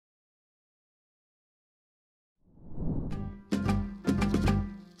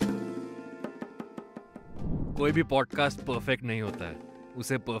कोई भी podcast perfect नहीं होता है,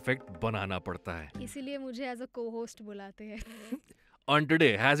 उसे परफेक्ट बनाना पड़ता है. इसीलिए मुझे एज अ को-होस्ट बुलाते हैं. On today,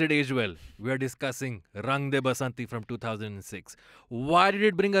 has it aged well? We are discussing Rang De Basanti from 2006. Why did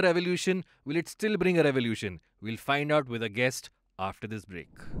it bring a revolution? Will it still bring a revolution? We'll find out with a guest after this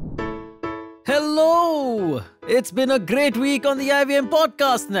break. Hello! It's been a great week on the IVM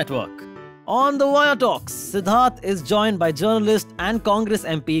Podcast Network. On the Wire Talks, Siddharth is joined by journalist and Congress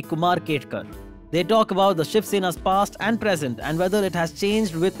MP Kumar Ketkar. They talk about the Shiv Sena's past and present and whether it has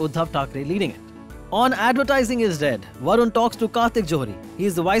changed with Uddhav Thackeray leading it. On Advertising is Dead, Varun talks to Karthik Johri. He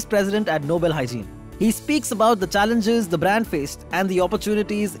is the Vice President at Nobel Hygiene. He speaks about the challenges the brand faced and the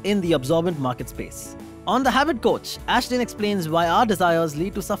opportunities in the absorbent market space. On The Habit Coach, Ashton explains why our desires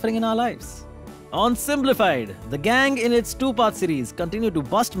lead to suffering in our lives. On Simplified, the gang in its two-part series continue to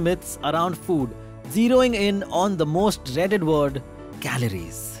bust myths around food, zeroing in on the most dreaded word,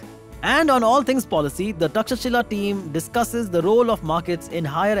 calories. And on All Things Policy, the Takshashila team discusses the role of markets in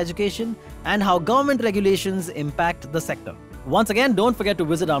higher education and how government regulations impact the sector. Once again, don't forget to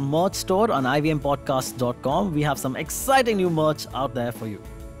visit our merch store on ivmpodcasts.com. We have some exciting new merch out there for you.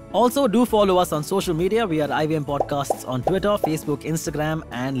 Also, do follow us on social media. We are IVM Podcasts on Twitter, Facebook, Instagram,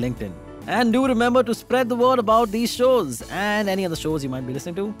 and LinkedIn. And do remember to spread the word about these shows and any other shows you might be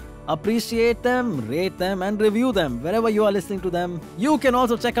listening to. Appreciate them, rate them, and review them wherever you are listening to them. You can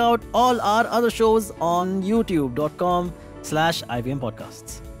also check out all our other shows on youtube.com/IVM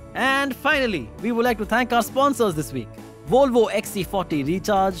Podcasts. And finally, we would like to thank our sponsors this week. Volvo XC40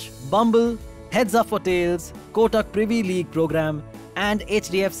 Recharge, Bumble, Heads Up for Tails, Kotak Privy League Program, and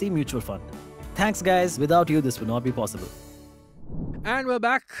HDFC Mutual Fund. Thanks guys, without you this would not be possible. And we're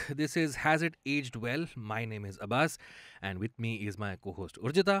back. This is Has It Aged Well? My name is Abbas, and with me is my co-host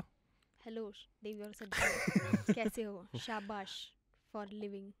Urjita. Hello, Devi और सज्जन. कैसे हो? शाबाश for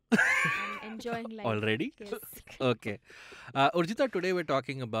living and enjoying life. Already? Yes. Okay. Urjita, today we're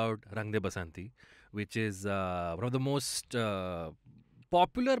talking about Rang De Basanti, which is one of the most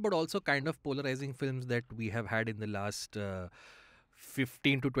popular but also kind of polarizing films that we have had in the last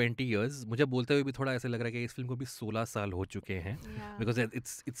 15 to 20 years. मुझे बोलते हुए भी थोड़ा ऐसे लग रहा है कि इस फिल्म को भी 16 साल हो चुके हैं. Because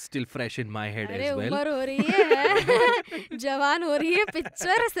it's still fresh in my head as well. उम्र हो रही है, जवान हो रही है,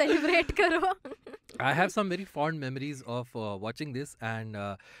 पिक्चर सेलिब्रेट करो. I have some very fond memories of watching this, and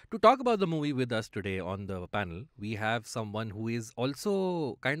to talk about the movie with us today on the panel, we have someone who is also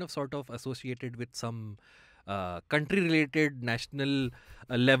kind of sort of associated with some country-related national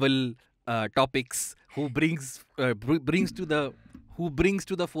level topics, who brings to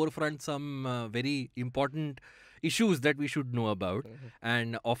the forefront some very important issues that we should know about,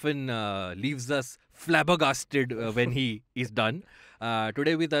 and often leaves us flabbergasted when he is done.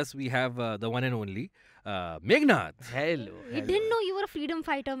 Today with us we have the one and only Meghnad. Hello. You didn't know you were a freedom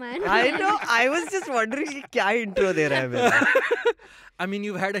fighter, man. I know. I was just wondering क्या intro दे रहा है मेरा. I mean,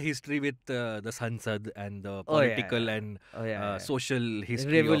 you've had a history with the Sansad and the political and social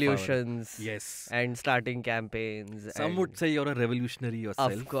history revolutions. Yes. And starting campaigns. Some would say you're a revolutionary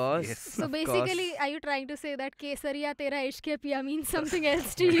yourself. Of course. Yes. So basically, are you trying to say that Kesariya Tera Ishq Hai Piya means something else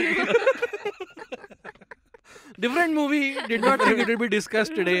to you? Different movie. Did not think it will be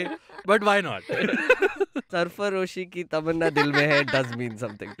discussed today, but why not? सरफरोशी की तमन्ना दिल में है does mean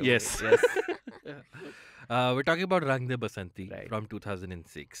something to Yes. me. Yes. We're talking about Rang De Basanti Right. from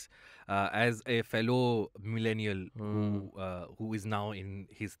 2006. As a fellow millennial who is now in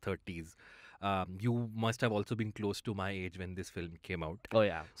his 30s, you must have also been close to my age when this film came out. Oh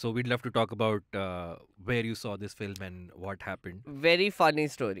yeah. So we'd love to talk about where you saw this film and what happened. Very funny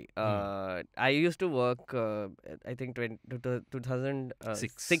story. I used to work, I think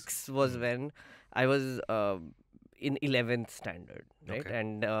 2006 was when I was in 11th standard, right? Okay.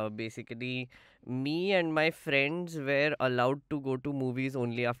 And basically, me and my friends were allowed to go to movies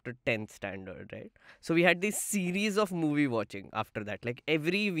only after 10th standard, right? So we had this series of movie watching after that. Like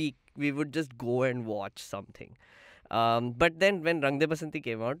every week, we would just go and watch something. But then when Rang De Basanti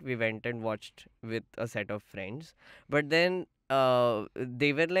came out, we went and watched with a set of friends. But then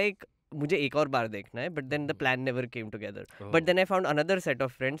they were like, मुझे एक और बार देखना है, but then the plan never came together. But then I found another set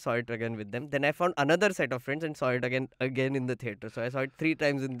of friends, saw it again with them. Then I found another set of friends and saw it again in the theater. So I saw it 3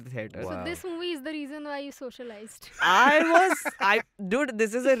 times in the theater. So this movie is the reason why you socialized. Dude,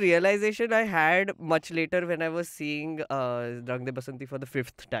 this is a realization I had much later when I was seeing Rang De Basanti for the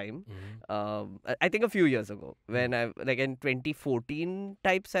 5th time. I think a few years ago, when I like in 2014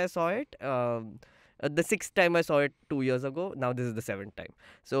 types I saw it. The 6th time I saw it 2 years ago. Now this is the 7th time.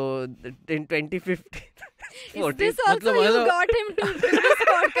 So in 2015, Is this also you got him to this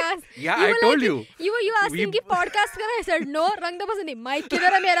podcast? Yeah, I told you. You asking कि podcast करें. I said no. Rang De Basanti. Mic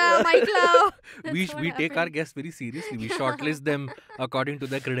किधर है मेरा? Mic लाओ. we take our guests very seriously. We shortlist them according to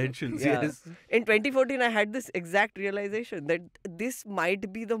their credentials. Yeah. Yes. In 2014, I had this exact realization that this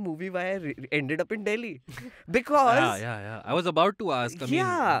might be the movie why I ended up in Delhi. Because... Yeah. I was about to ask. I mean,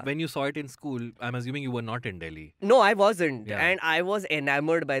 Yeah. when you saw it in school, I'm assuming you were not in Delhi. No, I wasn't. Yeah. And I was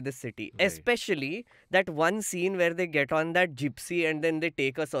enamored by the city. Right. Especially that one scene where they get on that gypsy and then they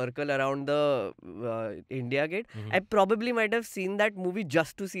take a circle around the India Gate. Mhm. I probably might have seen that movie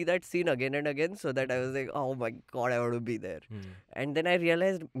just to see that scene again and again, so that I was like, oh my god, I want to be there. And then I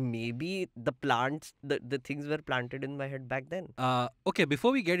realized maybe the plants, the things were planted in my head back then. Okay,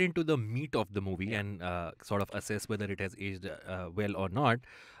 before we get into the meat of the movie and sort of assess whether it has aged well or not,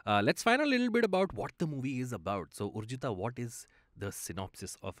 let's find a little bit about what the movie is about. So, Urjita, what is the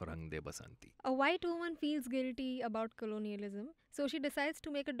synopsis of Rang De Basanti? A white woman feels guilty about colonialism, so she decides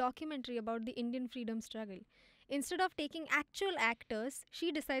to make a documentary about the Indian freedom struggle. Instead of taking actual actors,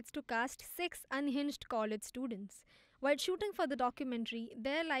 she decides to cast 6 unhinged college students. While shooting for the documentary,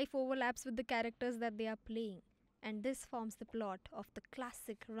 their life overlaps with the characters that they are playing. And this forms the plot of the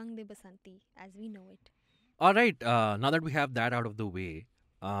classic Rang De Basanti as we know it. All right, now that we have that out of the way,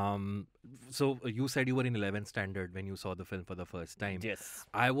 so you said you were in 11th standard when you saw the film for the first time. Yes.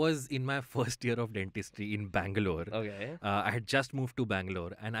 I was in my first year of dentistry in Bangalore. Okay. I had just moved to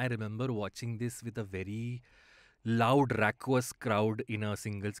Bangalore, and I remember watching this with a very loud, raucous crowd in a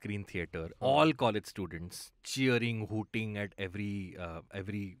single screen theater. All college students cheering, hooting at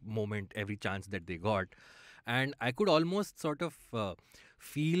every moment, every chance that they got. And I could almost sort of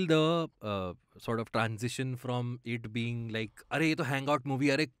feel the sort of transition from it being like, अरे ये तो hangout movie,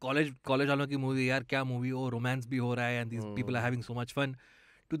 अरे college वालों की movie, यार क्या movie, oh romance भी हो रहा है, and these people are having so much fun,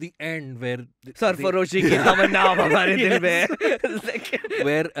 to the end where सरफरोशी की तमन्ना हमारे दिल में है.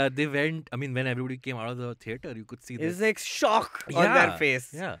 where they went. I mean, when everybody came out of the theater, you could see It's this. like shock on their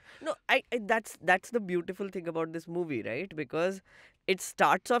face. Yeah. No, I that's the beautiful thing about this movie, right? Because it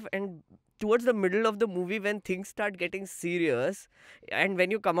starts off, and towards the middle of the movie, when things start getting serious, and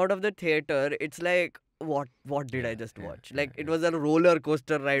when you come out of the theater, it's like, what did I just watch? Like, it was a roller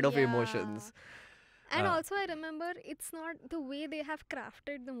coaster ride of emotions. And also I remember it's not the way they have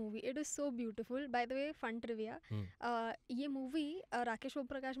crafted the movie. It is so beautiful. By the way, fun trivia. ये movie Rakesh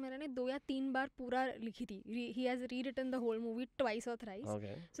Omprakash Mehra ने 2 या 3 बार पूरा लिखी थी. He has rewritten the whole movie twice or thrice.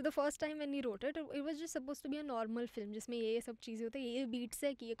 Okay. So the first time when he wrote it, it was just supposed to be a normal film जिसमें ये सब चीजें होते हैं, ये beats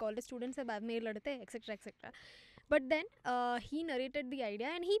है कि ये college students है, बाद में ये लड़ते हैं, etc. But then he narrated the idea,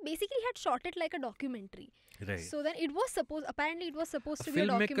 and he basically had shot it like a documentary. Right. So then it was supposed to be a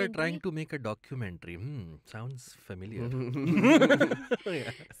filmmaker documentary. trying to make a documentary. Sounds familiar.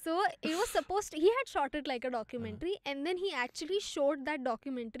 So it was he had shot it like a documentary, and then he actually showed that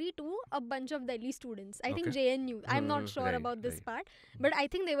documentary to a bunch of Delhi students. I think JNU. I'm not sure about this part, but I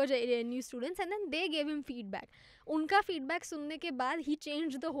think they were JNU students, and then they gave him feedback. उनका feedback सुनने के बाद he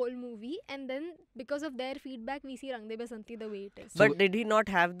changed the whole movie, and then because of their feedback we see Rang De Basanti the way it is. But did he not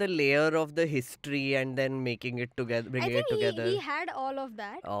have the layer of the history and then making it together, bringing it together? I think he had all of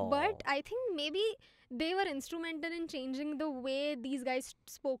that, but I think maybe they were instrumental in changing the way these guys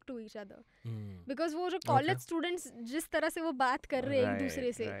spoke to each other. Because वो जो college students जिस तरह से वो बात कर रहे हैं एक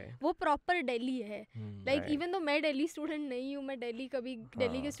दूसरे से, वो proper Delhi है. Like even though मैं Delhi student नहीं हूँ, मैं Delhi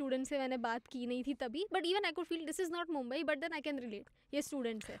के student से मैंने बात की नहीं थी तभी, but even I could feel this is not Mumbai, but then I can relate. ये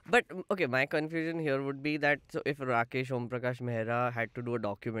students है. But okay, my confusion here would be that so if Rakesh Omprakash Mehra had to do a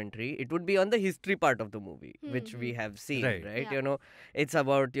documentary, it would be on the history part of the movie, which we have seen, right? Yeah. You know, it's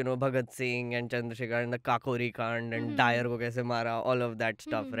about, you know, Bhagat Singh and Chandrasekhar and the Kakori Kand and Dyer ko kaise mara, all of that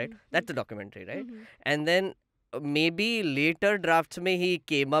stuff, right? That's the documentary, right? And then maybe later drafts mein he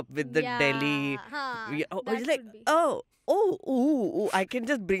came up with the Delhi. It's like, I can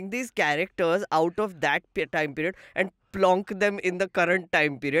just bring these characters out of that time period and plonk them in the current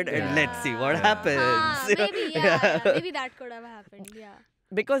time period and let's see what happens. Maybe that could have happened. Yeah.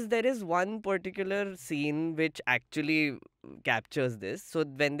 Because there is one particular scene which actually captures this. So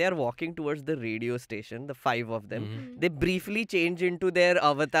when they are walking towards the radio station, the 5 of them, they briefly change into their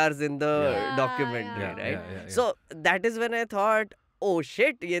avatars in the documentary, right? So that is when I thought, oh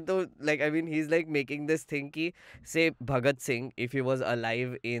shit, ye to, like, I mean, he's like making this thing ki, say Bhagat Singh, if he was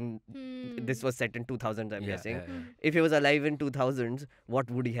alive in, this was set in 2000s, I'm guessing. If he was alive in 2000s, what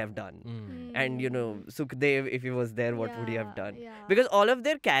would he have done? And, you know, Sukhdev, if he was there, what would he have done? Because all of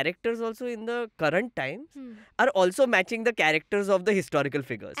their characters also in the current times are also matching the characters of the historical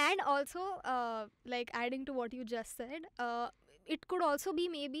figures. And also, like adding to what you just said, it could also be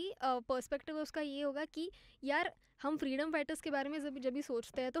maybe a perspective उसका ये होगा कि यार हम freedom fighters के बारे में जब भी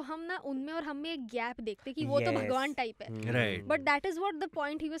सोचते हैं तो हम ना उनमें और हम में एक गैप देखते हैं कि वो तो भगवान टाइप है, but that is what the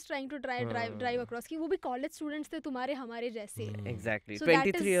point he was trying to drive across कि वो भी कॉलेज स्टूडेंट्स थे तुम्हारे हमारे जैसे. Exactly.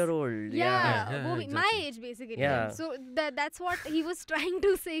 23-year-old. Yeah, वो भी my age basically. So that's what he was trying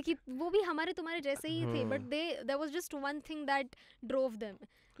to say कि वो भी हमारे तुम्हारे जैसे ही थे, but there was just one thing that drove them,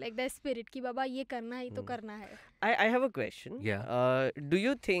 like their spirit कि बाबा ये करना है तो करना है. I have a question. Do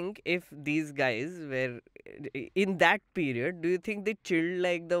you think if these guys were in that period, do you think they chilled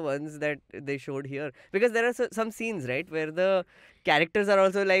like the ones that they showed here? Because there are some scenes, right, where the characters are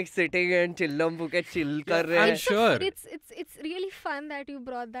also like sitting and chill kar rahe hain. I'm sure. It's really fun that you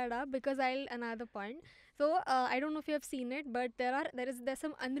brought that up, because another point. So I don't know if you have seen it, but there's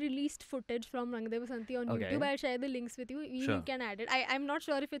some unreleased footage from Rang De Basanti on YouTube. I'll share the links with you. You can add it. I'm not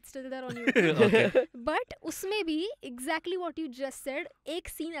sure if it's still there on YouTube. But उसमें भी exactly what you just said,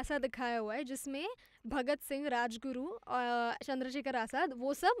 एक scene ऐसा दिखाया हुआ है जिसमें भगत सिंह, राजगुरु, चंद्रशेखर आजाद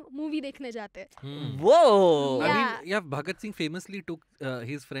वो सब मूवी देखने जाते हैं. Whoa! I mean, Bhagat Singh famously took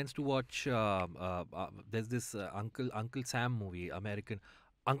his friends to watch. There's this Uncle Sam movie, American.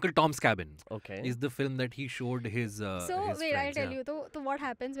 Uncle Tom's Cabin is the film that he showed his So his wait, friends, I'll tell you. So what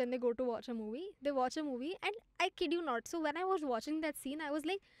happens when they go to watch a movie? They watch a movie, and I kid you not. So when I was watching that scene, I was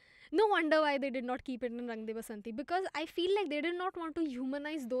like, no wonder why they did not keep it in Rang De Basanti, because I feel like they did not want to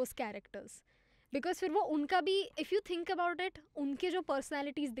humanize those characters. Because फिर वो उनका भी, if you think about it, उनके जो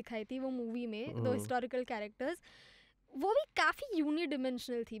personalities दिखाई थी वो movie में, the historical characters, वो भी काफी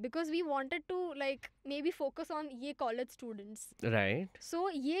यूनिडिमेंशनल थी, because we wanted to like may be focus on ये कॉलेज स्टूडेंट्स, राइट. सो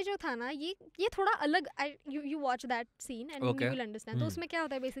ये जो था ना ये थोड़ा अलग, you watch that scene and you will understand. तो उसमें क्या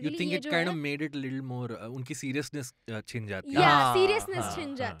होता है basically, you think it kind of made it a little more उनकी seriousness छिन जाती. सीरियसनेस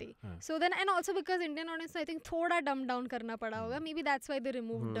छिन जाती. So then and also because Indian audience I think थोड़ा डम डाउन करना पड़ा होगा, may be that's why they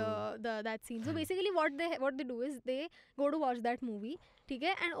removed that scene. So basically what they do is they go to watch that movie, ठीक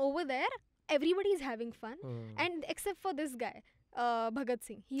है, and over there everybody is having fun, and except for this guy Bhagat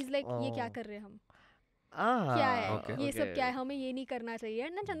Singh, he's like ये क्या कर रहे हैं हम, क्या है ये सब क्या है, हमें ये नहीं करना चाहिए.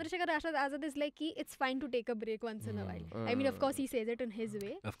 And then Chandrasekhar Azad is like कि it's fine to take a break once in a while. I mean, of course he says it in his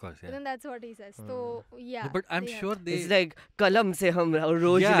way, of course, but then that's what he says. So yeah, but I'm sure they, it's like कलम से हम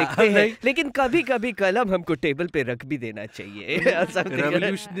रोज लिखते हैं, लेकिन कभी कभी कलम हमको टेबल पे रख भी देना चाहिए.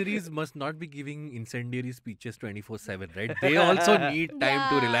 Revolutionaries must not be giving incendiary speeches 24/7, right? They also need time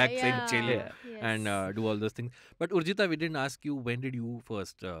to relax and chill and do all those things. But Urjita, we didn't ask you, when did you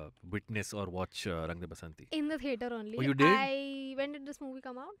first witness or watch Rang De Basanti? In the theater only. Oh, you did? When did this movie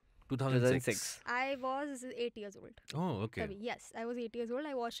come out? 2006. I was 8 years old. Oh, okay. Yes, I was 8 years old.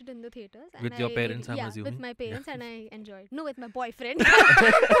 I watched it in the theaters. With your parents, I'm assuming? With my parents, and I enjoyed. No, with my boyfriend.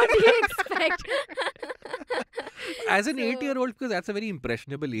 What do you expect? As an 8-year-old, because that's a very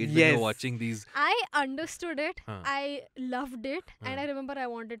impressionable age when you're watching these. I understood it. I loved it. And I remember I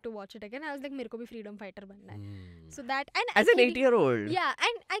wanted to watch it again. I was like, मेरे को भी freedom fighter बनना है. So that, and as an 8-year-old. Yeah,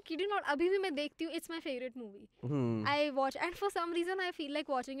 and I kid you not, अभी भी मैं देखती हूँ. It's my favorite movie. I watch, and for some reason I feel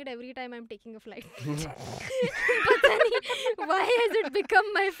like watching it every time I'm taking a flight. Why has it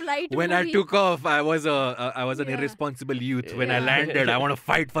become my flight when movie? I took off, I was an irresponsible youth. When I landed, I want to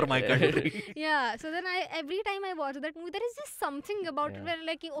fight for my country. So then every time I watch that movie, there is just something about it where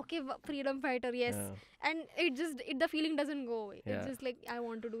like, okay, freedom fighter, yes. And the feeling doesn't go away. It's just like, I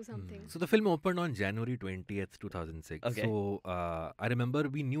want to do something. So the film opened on January 20th, 2006. Okay. So I remember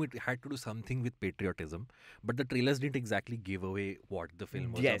we knew it had to do something with patriotism, but the trailers didn't exactly give away what the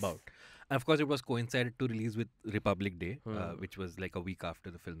film was about. And of course, it was coincided to release with Republic Day, which was like a week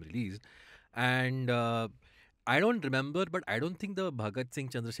after the film released. And I don't remember, but I don't think the Bhagat Singh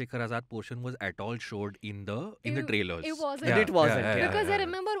Chandrasekhar Azad portion was at all showed in the trailers. It wasn't. It wasn't. Because I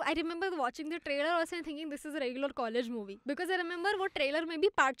remember watching the trailer also and thinking this is a regular college movie. Because I remember वो trailer में भी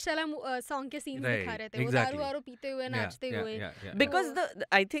पाठशाला song के scenes दिखा रहे थे. वो दारू वारू पीते हुए नाचते हुए. Because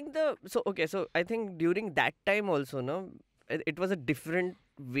I think during that time also, no, it was a different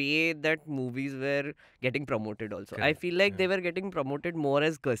way that movies were getting promoted also. I feel like they were getting promoted more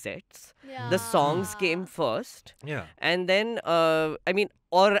as cassettes. The songs came first. And then, I mean,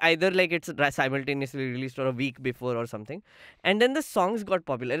 or either like it's simultaneously released or a week before or something. And then the songs got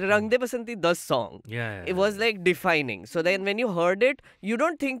popular. Rang De Basanti, the song. It was like defining. So then when you heard it, you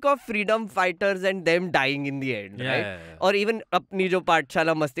don't think of freedom fighters and them dying in the end, right? Or even Apni Jo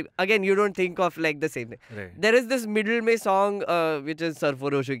Pathshala Masti. Again, you don't think of like the same thing. There is this middle mein song, which is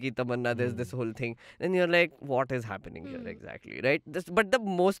Sarfarosh Ki Tamanna. There's this whole thing. Then you're like, what is happening here exactly, right? But the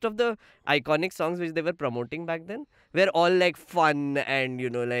most of the iconic songs which they were promoting back then were all like fun and, you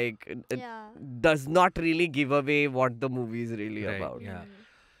know, like does not really give away what the movie is really about.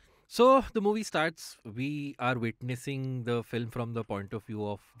 So the movie starts. We are witnessing the film from the point of view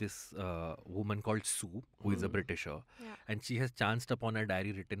of this woman called Sue, who is a Britisher. Yeah. And she has chanced upon a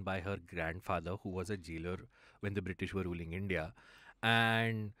diary written by her grandfather, who was a jailer when the British were ruling India.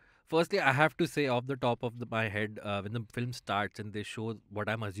 And firstly, I have to say off the top of my head, when the film starts and they show what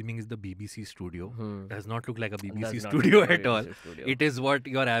I'm assuming is the BBC studio, does not look like a BBC studio at all. It is what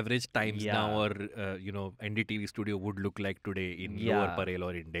your average Times Now or NDTV studio would look like today in Lower Parel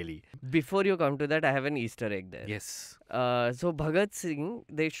or in Delhi. Before you come to that, I have an Easter egg there. Yes. So Bhagat Singh,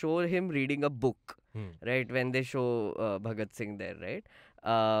 they show him reading a book, right? When they show Bhagat Singh there,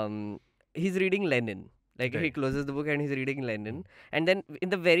 right? He's reading Lenin. Like he closes the book and he's reading Lenin. And then in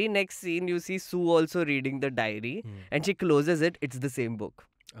the very next scene, you see Sue also reading the diary and she closes it. It's the same book.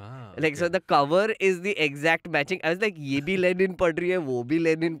 Like, so the cover is the exact matching. I was like, ye bhi Lenin pad rahi hai, wo bhi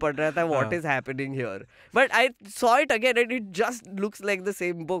Lenin pad raha tha. What is happening here? But I saw it again and it just looks like the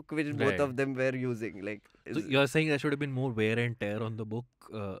same book which both of them were using. Like, so you're saying there should have been more wear and tear on the book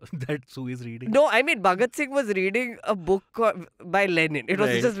that Sue is reading? No, I mean Bhagat Singh was reading a book by Lenin. It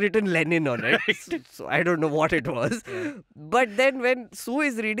was just written Lenin on it. So I don't know what it was. But then when Sue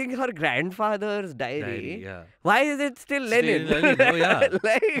is reading her grandfather's diary, why is it still Lenin? Oh, yeah.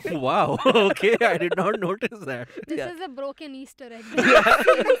 Wow. Okay, I did not notice that. This is a broken Easter egg.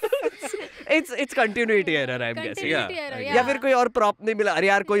 It's continuity error, I'm guessing. या फिर कोई और prop नहीं मिला. अरे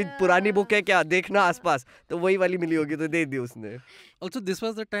यार कोई पुरानी book है क्या? देखना आसपास. तो वही वाली मिली होगी तो दे दी उसने. Also, this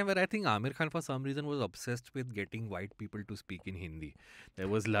was the time where I think Amir Khan for some reason was obsessed with getting white people to speak in Hindi. There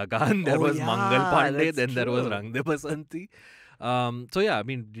was Lagan, there was Mangal Pandey, then there was Rang De Basanti. So yeah, I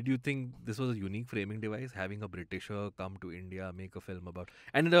mean, did you think this was a unique framing device, having a Britisher come to India, make a film about?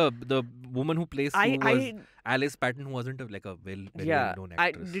 And the woman who plays Sue was Alice Patton, who wasn't very well-known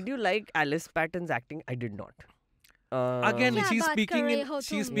actress. Did you like Alice Patton's acting? I did not. Again, she's speaking in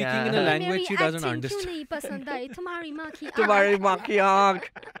a language she doesn't understand. तुम्हारी माँ की आँख.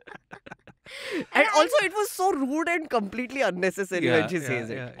 And also, it was so rude and completely unnecessary when she says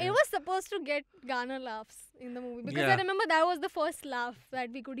it. It was supposed to garner laughs in the movie because I remember that was the first laugh that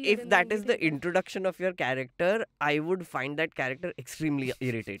we could hear. If that is the introduction of your character, I would find that character extremely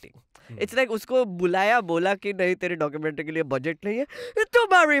irritating. It's like उसको बुलाया बोला कि नहीं तेरे documentary के लिए budget नहीं है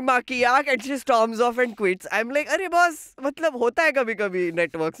तुम्हारी माँ की आँख and she storms off and quits. I'm like अरे बॉस मतलब होता है कभी कभी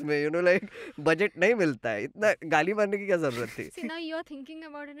नेटवर्क्स में like बजट नहीं मिलता है इतना गाली मारने की क्या जरूरत थी. See, now you are thinking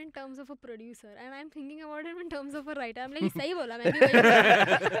about it in terms of a producer and I'm thinking about it in terms of a writer. I'm like सही बोला मैं भी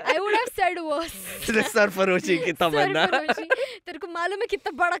I would have said worse. सरफरोशी की तमन्ना. तेरे को मालूम है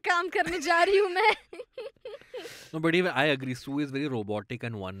कितना बड़ा काम करने जा रही हूँ मैं. No, but even I agree. Sue is very robotic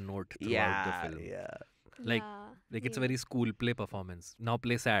and one note throughout the film. Like it's a very school play performance. Now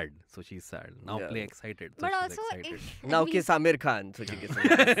play sad, so she's sad. Now play excited, so but she's also excited. Now kiss Amir Khan, so she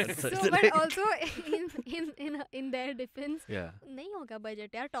kisses. So, but also in their defense, नहीं होगा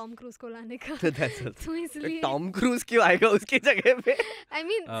budget यार Tom Cruise को लाने का. तो इसलिए Tom Cruise क्यों आएगा उसकी जगह पे? I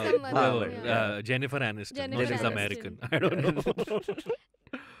mean some other. Jennifer Aniston. She's American. I don't know.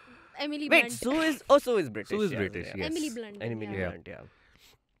 Emily Wait, Blunt. Sue is British. Sue is British. Yes. Emily Blunt. Blunt,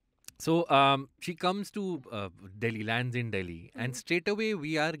 So she comes to Delhi, lands in Delhi, and straight away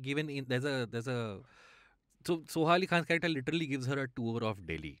we are given there's a so Sohali Khan's character literally gives her a tour of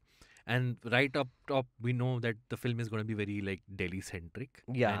Delhi, and right up top we know that the film is going to be very like Delhi centric.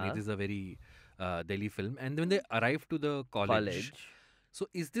 And it is a very Delhi film. And when they arrive to the college. So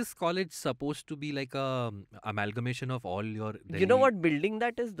is this college supposed to be like a amalgamation of all your Delhi? You know what building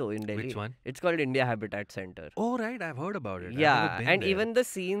that is though in Delhi? Which one? It's called India Habitat Center. Oh right, I've heard about it. Yeah, and even the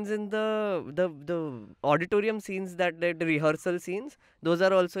scenes in the auditorium scenes, the rehearsal scenes, those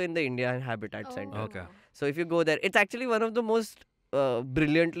are also in the India Habitat Center. Okay. So if you go there, it's actually one of the most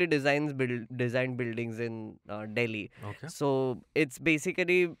brilliantly designed buildings in Delhi. Okay. So it's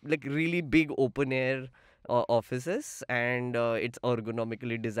basically like really big open air offices, and it's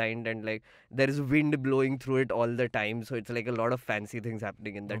ergonomically designed, and like there is wind blowing through it all the time, so it's like a lot of fancy things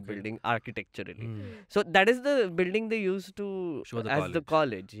happening in that building architecturally. So that is the building they used to show the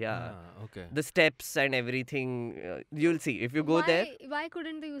college. Okay. The steps and everything, you'll see if you go there. Why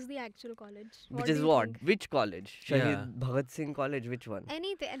couldn't they use the actual college? Which college? Shahid Bhagat Singh College, which one?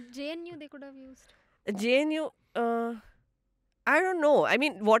 Anything. At JNU they could have used. JNU, I don't know. I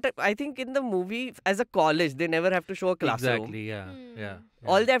mean, I think in the movie, as a college, they never have to show a classroom. Exactly, yeah.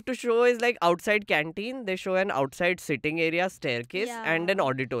 All they have to show is like outside canteen. They show an outside sitting area, staircase, and an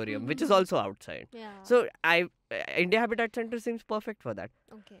auditorium, which is also outside. Yeah. So India Habitat Center seems perfect for that.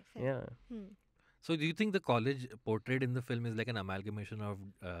 Okay. Fair. Yeah. So do you think the college portrayed in the film is like an amalgamation of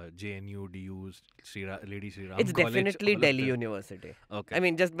JNU, DU, Lady Shri Ram It's College? definitely all of Delhi them? University. Okay. I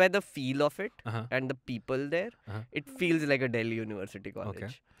mean, just by the feel of it Uh-huh. and the people there, Uh-huh. it feels like a Delhi University college.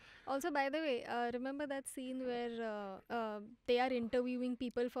 Okay. Also, by the way, remember that scene where they are interviewing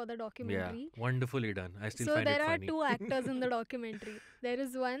people for the Yeah, documentary? wonderfully done. I still So find it there are funny. two actors in the documentary. There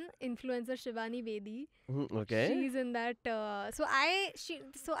is one influencer, Shivani Bedi. Okay. She's in that. So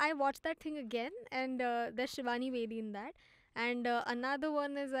I watched that thing again, and there's Shivani Bedi in that. And another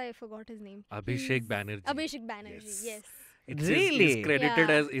one is, I forgot his name. Abhishek Banerjee. Abhishek Banerjee. Yes. It's Really? He's credited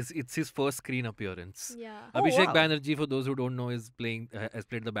Yeah. as it's his first screen appearance. Yeah. Oh, Abhishek wow. Banerjee, for those who don't know, is has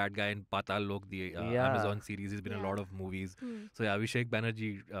played the bad guy in Patal Lok, the Yeah. Amazon series. He's been in a Yeah. lot of movies. Hmm. So yeah, Abhishek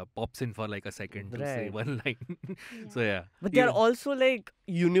Banerjee pops in for like a second to say Right. one line. Yeah. So yeah, But they're Even- also like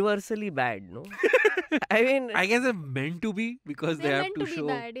universally bad, no? I mean, I guess they're meant to be because they They're have meant to to show.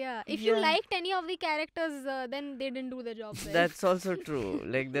 be bad, yeah. If you Yeah. liked any of the characters, then they didn't do the job well. that's also true.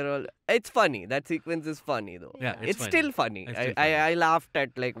 Like they're all. It's funny. That sequence is funny though. Yeah, Yeah. it's funny. still funny. It's still I laughed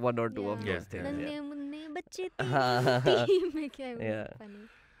at like one or two of Yeah. those things. Yeah. Yeah. नन्हे मुन्ने बच्चे थे, make it Yeah.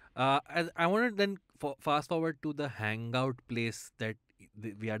 funny. I want to then fast forward to the hangout place that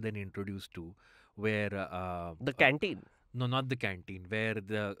we are then introduced to, where The canteen. no, not the canteen, where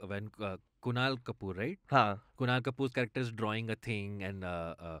when Kunal Kapoor, right? Huh. Kunal Kapoor's character is drawing a thing, and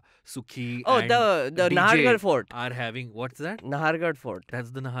Sukhi Oh, and the DJ Nahargarh Fort. are having what's that? Nahargarh Fort.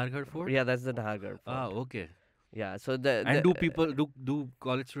 That's the Nahargarh Fort. Yeah, that's the Nahargarh Fort. Ah, okay. Yeah. So And do people do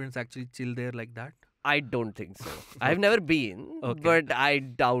college students actually chill there like that? I don't think so. I've never been, Okay. but I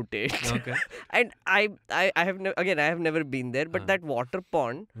doubt it. Okay. And I have again I have never been there, but that water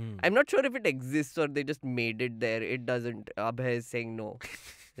pond, Hmm. I'm not sure if it exists or they just made it there. It doesn't. Abhay is saying no.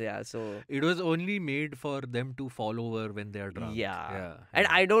 Yeah. So. It was only made for them to fall over when they are drunk. Yeah. And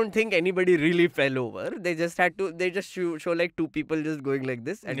I don't think anybody really fell over. They just had to. They just show like two people just going like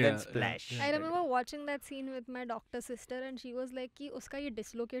this and Yeah, then yeah, splash. yeah. I remember watching that scene with my doctor sister, and she was like कि उसका ये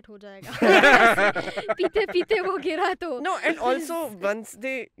dislocate हो जाएगा. पीते पीते वो गिरा तो. No, and also once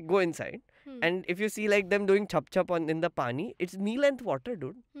they go inside, and if you see like them doing chap chap on in the pani, it's knee length water,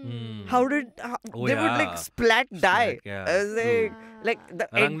 dude. Hmm. How did Oh, they would yeah. like splat die? yeah, I was true. like the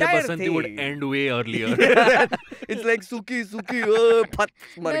Rang De entire Basanti thing would end way earlier. It's like Suki, phat,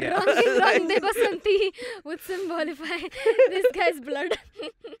 mar The gaya. Rang De Basanti would symbolify this guy's blood.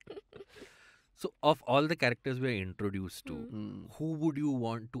 So, of all the characters we are introduced to, Hmm. who would you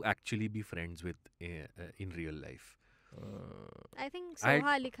want to actually be friends with in real life? I think I'd-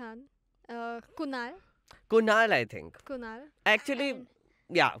 Soha Ali Khan, Kunal, Kunal, I think. Kunal, Actually, and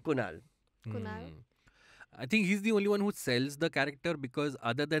yeah, Kunal. Kunal. Hmm. I think he's the only one who sells the character, because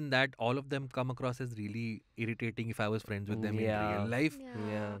other than that, all of them come across as really irritating if I was friends with them in Yeah. real life.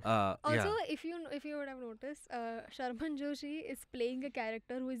 Yeah. Also, Yeah. if you would have noticed, Sharman Joshi is playing a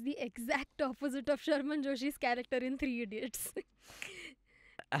character who is the exact opposite of Sharman Joshi's character in Three Idiots.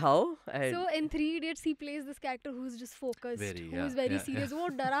 How? So in Three Idiots, he plays this character who's just focused, Very, who is yeah, very yeah, serious. वो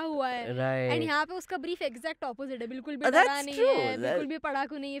डरा हुआ है. And right. यहाँ पे उसका brief exact opposite है. बिल्कुल भी Oh, डरा that's नहीं true. है. बिल्कुल भी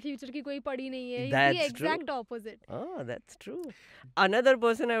पढ़ाकू नहीं है. Future की कोई पढ़ी नहीं है. He's the That's true. exact opposite. Oh, that's true. Another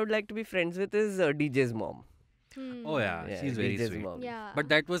person I would like to be friends with is DJ's mom. Oh yeah, Yeah, she's very DJ's sweet. mom. Yeah. But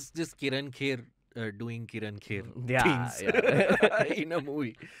that was just Kiran Kher doing Kiran Kher Yeah, things yeah. in a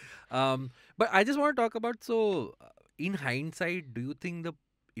movie. But I just want to talk about, so in hindsight, do you think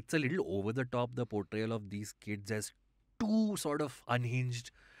it's a little over the top, the portrayal of these kids as too sort of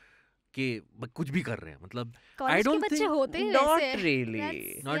unhinged? के कुछ भी कर रहे हैं मतलब College don't के बच्चे think- होते हैं Not वैसे. really.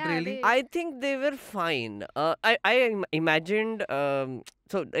 That's- Not yeah, really? they- I think they were fine. I imagined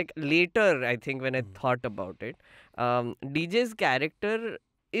so like later I think when I thought about it, DJ's character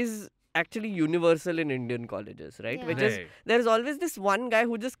is actually universal in Indian colleges, right? Yeah. Which is there's always this one guy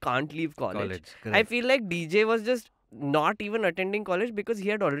who just can't leave college. I correct. feel like DJ was just not even attending college because he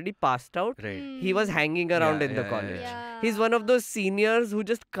had already passed out. Right. He was hanging around Yeah, in the yeah, college. Yeah. He's one of those seniors who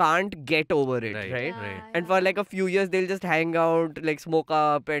just can't get over it, Right, right? right. And for like a few years, they'll just hang out, like smoke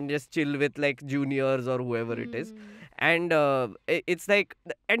up and just chill with like juniors or whoever it is. And it's like,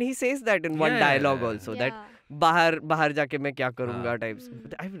 and he says that in one Yeah, dialogue yeah, also, that बाहर जाके मैं क्या करूँगा हाँ. types.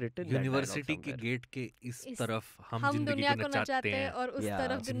 But I've written that university dialogue के somewhere. Gate के इस इस- तरफ हम हम जिंदगी दुनिया को को नचाते नचाते हैं हैं. और उस Yeah.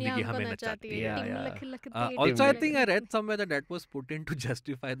 तरफ दुनिया जिंदगी हमको हमें नचाती नचाती है. है. टिंग Yeah, lakh lakh Also, I टिंग think I lakh. read somewhere that was put in to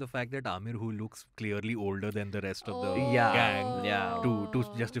justify the fact that Amir, who looks clearly older than the rest of the Yeah, gang, yeah. to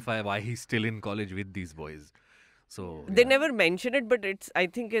justify why he's still in college with these boys. So they never mention it, but I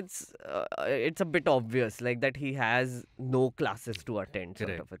think it's a bit obvious, like that he has no classes to attend,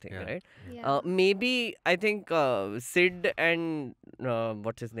 sort of a thing, right? Yeah. Maybe I think Sid and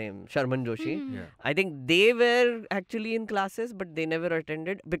what's his name, Sharman Joshi. I think they were actually in classes, but they never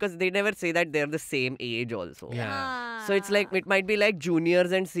attended because they never say that they're the same age also. Yeah. So it's like it might be like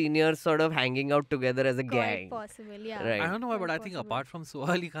juniors and seniors sort of hanging out together as a gang. Quite possible, yeah. Right. I don't know why, Quite but I think possible. apart from Soha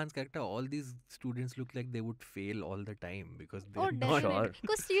Ali Khan's character, all these students look like they would fail all the time because they're Oh, not. definitely.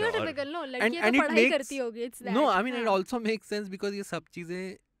 Because stereotypical, no? And लड़कियाँ तो it पढ़ाई makes- करती होगी. It's that. No, I mean it हाँ. also makes sense because ये सब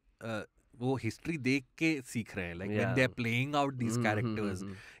चीजें वो history देख के सीख रहे हैं. Like when they're playing out these characters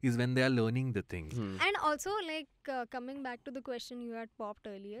is when they are learning the things. And also, like, coming back to the question you had popped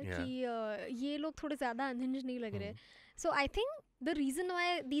earlier, कि ये लोग थोड़े ज़्यादा unhinged नहीं लग रहे. So I think the reason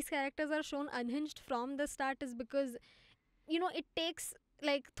why these characters are shown unhinged from the start is because, you know, it takes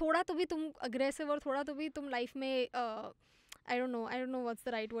like थोड़ा तो भी तुम aggressive और थोड़ा तो भी तुम life में I don't know what's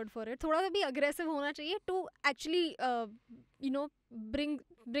the right word for it. थोड़ा तो भी aggressive होना चाहिए to actually you know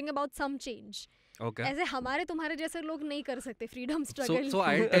bring about some change. Okay. ऐसे हमारे तुम्हारे जैसे लोग नहीं कर सकते freedom struggle. So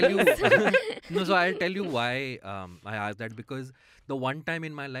I'll tell you. So I'll tell you why I asked that, because the one time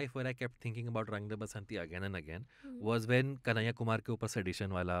in my life where I kept thinking about Rang De Basanti again and again was when Kanhaiya Kumar के ऊपर sedition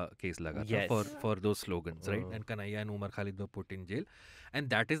वाला case लगा था for those slogans, right? And Kanhaiya and Umar Khalid were put in jail. And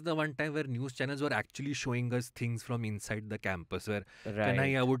that is the one time where news channels were actually showing us things from inside the campus, where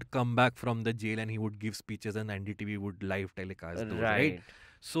Kanhaiya would come back from the jail and he would give speeches and NDTV would live telecast those, right?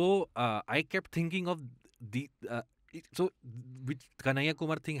 So I kept thinking of the which Kanhaiya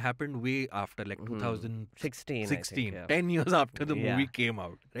Kumar thing happened way after, like 2016, 10 years after the movie came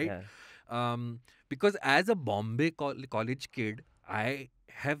out, right? Because as a Bombay college kid, I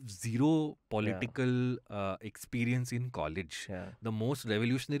have zero political experience in college. The most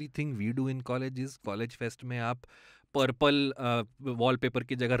revolutionary thing we do in college is college fest में आप purple wallpaper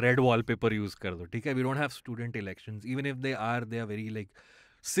की जगह red wallpaper use कर दो, ठीक है? We don't have student elections. Even if they are very like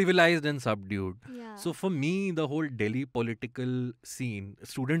civilized and subdued. So for me, the whole Delhi political scene,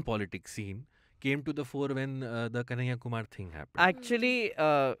 student politics scene, came to the fore when the Kanhaiya Kumar thing happened. Actually,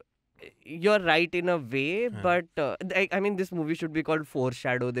 you're right in a way, but I mean, this movie should be called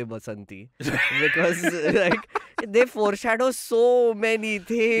Foreshadow De Basanti because like they foreshadow so many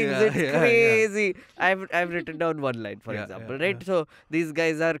things. It's crazy. I've written down one line, for example, right? So these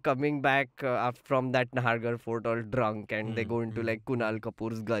guys are coming back from that Nahargarh fort all drunk, and they go into like Kunal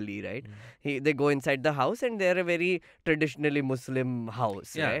Kapoor's gully, right? They go inside the house, and they're a very traditionally Muslim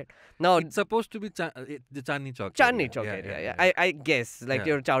house, right? Now it's supposed to be the Chandni Chowk. Chandni Chowk area. I guess like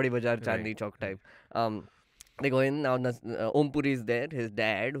your Chowdi Bazaar Chandni Chowk type. They go in now. Om Puri is there, his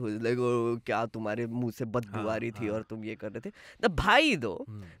dad, who is like, "Oh, क्या तुम्हारे मुंह से बदबू आ रही थी और तुम ये कर रहे थे." The bhai though,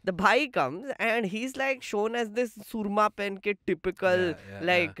 the bhai comes and he's like shown as this surma pen ke typical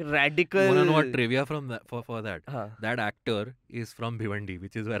like radical. Wanna know what trivia from that for that? That actor is from Bhiwandi,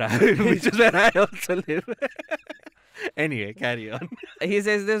 which is where I also live. Anyway, carry on. He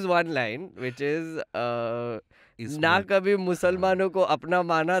says this one line, which is ना कभी मुसलमानों को अपना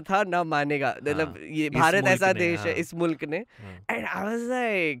माना था ना मानेगा, मतलब ये भारत ऐसा देश है इस मुल्क ने. And I was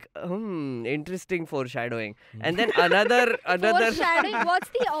like, interesting foreshadowing. And then another foreshadowing. What's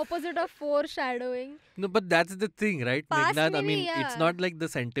the opposite of foreshadowing? No, but that's the thing, right, Meghnad? I mean, yeah. It's not like the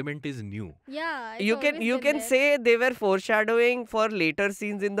sentiment is new. Yeah, you can say they were foreshadowing for later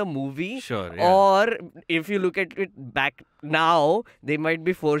scenes in the movie. Sure. Yeah. Or if you look at it back now, they might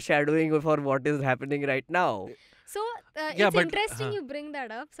be foreshadowing for what is happening right now. So it's interesting you bring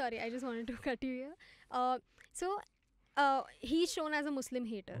that up. Sorry, I just wanted to cut you here. So he's shown as a Muslim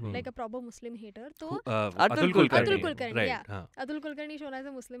hater, like a proper Muslim hater. So Atul Kulkarni. Right. Yeah. Atul Kulkarni shown as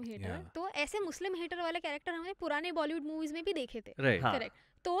a Muslim hater. तो ऐसे Muslim hater वाले character हमने पुराने Bollywood movies में भी देखे थे. Right. Correct.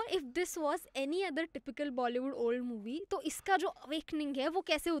 तो if this was any other typical Bollywood old movie, तो इसका जो awakening है वो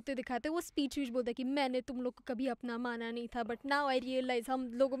कैसे होते दिखाते? वो speech बोलता है कि मैंने तुम लोग को कभी अपना माना नहीं था, but now I realize हम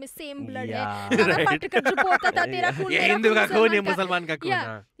लोगों में same blood है. हमारा पाटकर जो बोलता था तेरा खून मेरा हिंदू का खून है मुसलमान का खून.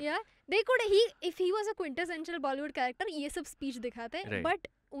 Yeah. They could if he was a quintessential Bollywood character, ये सब speech दिखाते, but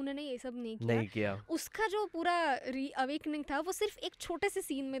उन्होंने ये सब नहीं किया. उसका जो पूरा awakening था वो सिर्फ एक छोटे से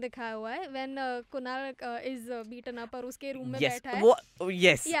scene में दिखाया हुआ है when Kunal is beaten up और उसके room में बैठा है.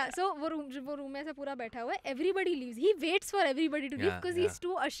 Yes. Yeah, so वो room में ऐसे पूरा बैठा हुआ है. Everybody leaves. He waits for everybody to leave because he's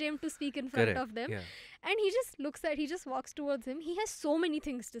too ashamed to speak in front of them. And he just walks towards him. He has so many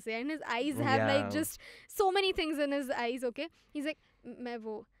things to say and his eyes have like just so many things in his eyes, okay? He's like, मैं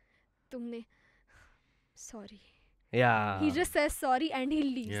वो तुमने sorry Yeah. He just says sorry and he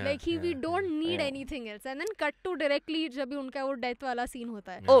leaves. Yeah, like we don't need yeah. anything else. And then cut to directly जब भी उनका वो death वाला scene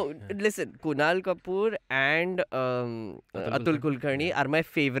होता है. Oh, listen, Kunal Kapoor and Atul Kulkarni are my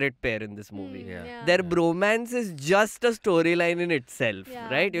favorite pair in this movie. Their bromance is just a storyline in itself,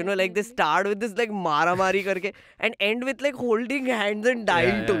 right? You know, like they start with this like mara-mari karke and end with like holding hands and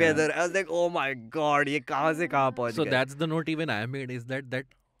dying together. I was like, oh my god, ye kahan se kahan pahunch So gaye? that's the note even I made, is that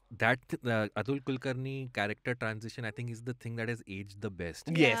Atul Kulkarni character transition, I think, is the thing that has aged the best.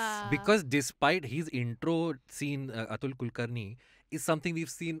 Yes. Because despite his intro scene, Atul Kulkarni is something we've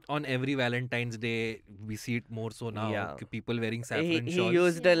seen on every Valentine's Day. We see it more so now. Yeah. People wearing saffron He shawls.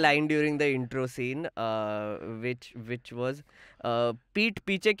 used a line during the intro scene, which was, पीठ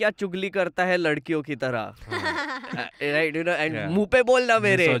पीछे क्या चुगली करता है लड़कियों की तरह, right? You know, and मुंह पे बोलना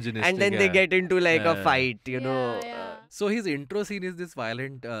मेरे, and then they get into like a fight, you know. So his intro scene is this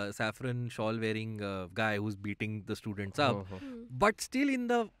violent saffron shawl wearing guy who's beating the students up. But still in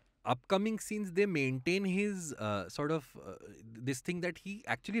the upcoming scenes they maintain his sort of this thing that he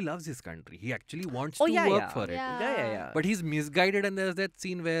actually loves his country. He actually wants to work for it. But he's misguided, and there's that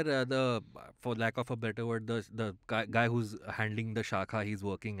scene where the, for lack of a better word, the guy who's handling the shakha he's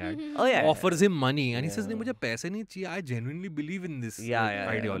working at offers him money, and he says, "नहीं मुझे पैसे नहीं चाहिए. I genuinely believe in this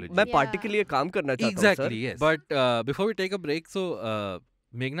ideology." मैं party के लिए काम करना चाहता हूँ, Exactly, yes. But before we take a break, so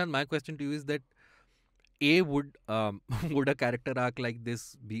Meghnad, my question to you is that, would a character arc like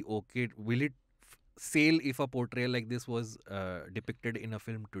this be okay? Will it sail if a portrayal like this was depicted in a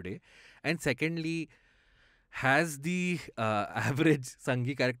film today? And secondly, has the average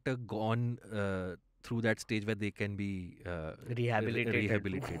Sanghi character gone through that stage where they can be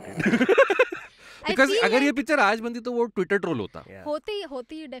rehabilitated? Because अगर ये picture आज बनती तो वो Twitter troll होता.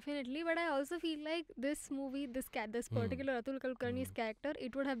 होती definitely, but I also feel like this movie, this particular Atul Kulkarni's character,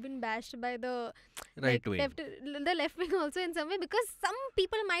 it would have been bashed by the right wing, the left wing also in some way, because some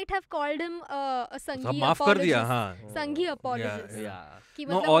people might have called him a Sanghi apologist. Sanghi apologist.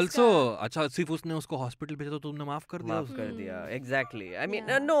 No, also, अच्छा सिर्फ उसने उसको hospital भेजा तो तुमने माफ कर दिया. Exactly. I mean,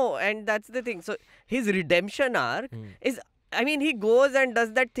 no, and that's the thing. So his redemption arc is, I mean, he goes and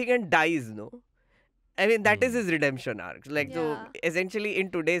does that thing and dies, no? I mean, that is his redemption arc. Like, so essentially in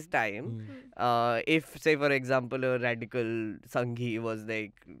today's time, if, say, for example, a radical Sanghi was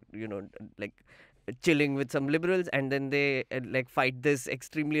like, you know, like chilling with some liberals, and then they like fight this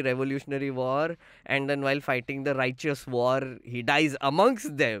extremely revolutionary war, and then while fighting the righteous war, he dies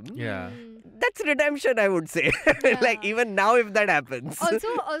amongst them. That's redemption, I would say. Like, even now, if that happens. Also,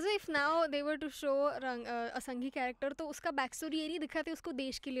 if now they were to show a Sanghi character, तो उसका backstory ये नहीं दिखाते उसको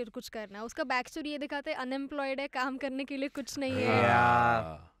देश के लिए कुछ करना है. उसका backstory ये दिखाते unemployed है, काम करने के लिए कुछ नहीं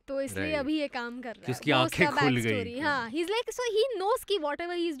है. तो इसलिए अभी ये काम कर रहा है. उसकी आंखें खुल गई. हाँ, he's like, so he knows कि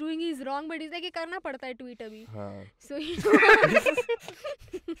whatever he's doing is wrong, but he's like, ये करना पड़ता है tweet अभी. So he knows.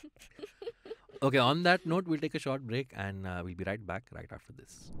 Okay, on that note, we'll take a short break and we'll be right back right after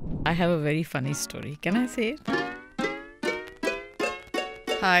this. I have a very funny story. Can I say it?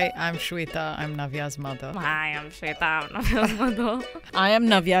 Hi, I'm Shweta. I'm Navya's mother. Hi, I'm Shweta. I'm Navya's mother. I am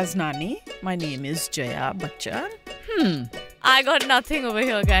Navya's nanny. My name is Jaya Bachchan. I got nothing over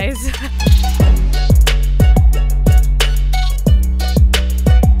here, guys.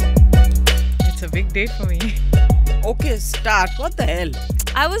 It's a big day for me. Okay, start. What the hell?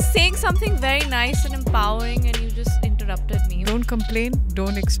 I was saying something very nice and empowering and you just interrupted me. Don't complain.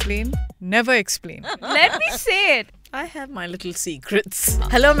 Don't explain. Never explain. Let me say it. I have my little secrets.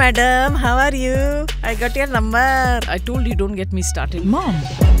 Hello, madam. How are you? I got your number. I told you don't get me started. Mom.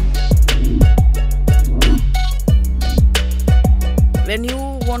 When you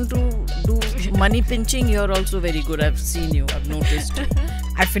want to do money pinching, you're also very good. I've seen you. I've noticed.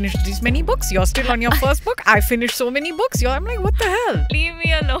 I finished these many books. You're still on your first book. I finished so many books. I'm like, what the hell? Leave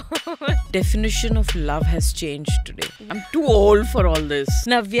me alone. Definition of love has changed today. I'm too old for all this.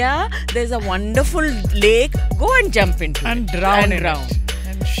 Navya, there's a wonderful lake. Go and jump into and it. Drown and in it.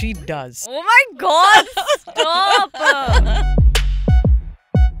 And she does. Oh my God! Stop!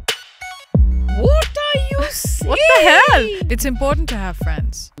 What are you saying? What the hell? It's important to have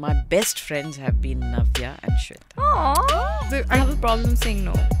friends. My best friends have been Navya and Shweta. Aww. I have a problem saying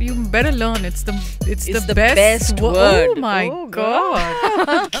no. You better learn. It's the best word. Oh my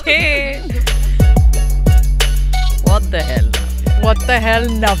God. Okay. What the hell? What the hell,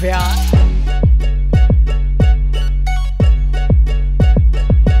 Navya?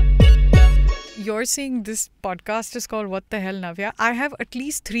 You're saying this podcast is called What the Hell, Navya? I have at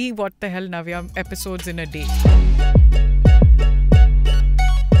least 3 What the Hell, Navya episodes in a day.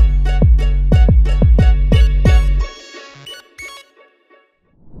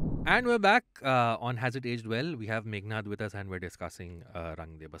 And And we're back on Has It Aged Well? We have Meghnad with us and we're discussing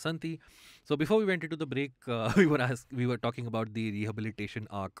Rang De Basanti. So before we went into the break, we were talking about the rehabilitation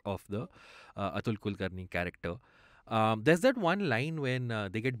arc of the Atul Kulkarni character. There's that one line when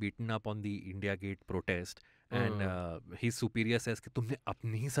they get beaten up on the India Gate protest. And his superior says कि तुमने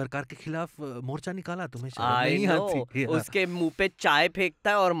अपनी ही सरकार के खिलाफ मोर्चा निकाला, तुम्हें शर्म नहीं आती? उसके मुंह पे चाय फेंकता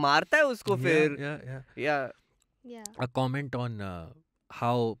है और मारता है उसको फिर. A comment on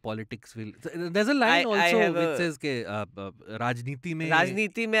how politics will. There's a line also which says कि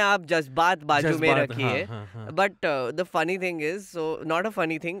राजनीति में आप जज्बात बाजू में रखिए. But the funny thing is, so not a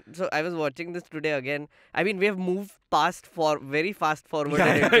funny thing. So I was watching this today again. I mean, we have moved very fast forward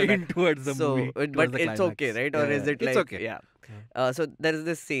in towards the movie. But it's okay, right? Or is it like? It's okay. Yeah. So there is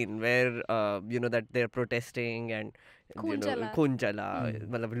this scene where that they're protesting and खून चला,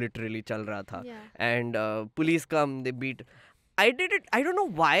 मतलब literally चल रहा था. And police come, they beat. I don't know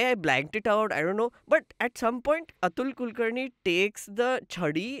why I blanked it out. I don't know. But at some point, Atul Kulkarni takes the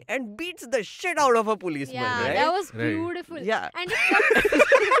chhadi and beats the shit out of a policeman. Yeah, right? that was beautiful. Right. Yeah. And it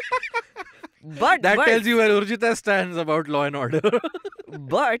But tells you where Urjita stands about law and order.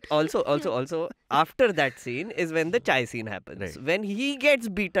 But also after that scene is when the chai scene happens. Right. When he gets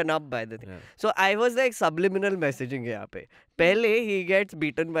beaten up by the thing. Yeah. So I was like subliminal messaging here. Pehle he gets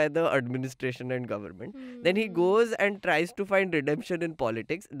beaten by the administration and government. Then he goes and tries to find redemption in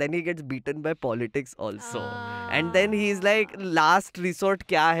politics. Then he gets beaten by politics also. And then he's like, last resort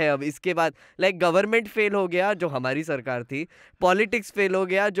क्या है अब इसके बाद? Like government fail हो गया जो हमारी सरकार थी. Politics fail हो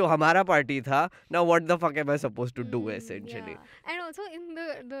गया जो हमारा party था. Now what the fuck am I supposed to do essentially? Yeah. And also in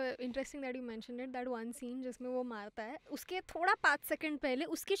the interesting that you mentioned it, that one scene जिसमें वो मारता है, उसके थोड़ा 5 सेकंड पहले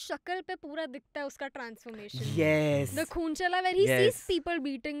उसकी शक्ल पे पूरा दिखता है उसका transformation. Yes. The खून चला where he sees people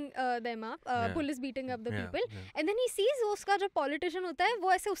beating them up, police beating up the people, and then he sees उसका जो politician होता है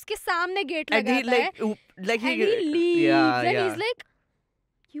वो ऐसे उसके सामने gate लगाता है, and he leaves, and he's like,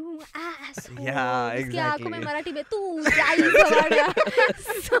 you asshole. Yeah, exactly. उसकी आंखों में मराठी में तू जाई सवाड़ा.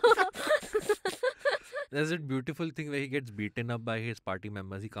 There's a beautiful thing where he gets beaten up by his party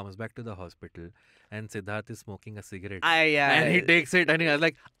members. He comes back to the hospital and Siddharth is smoking a cigarette. And he takes it and he's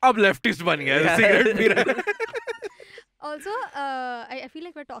like, अब leftist बन गया, cigarette P रहा है. Also, I feel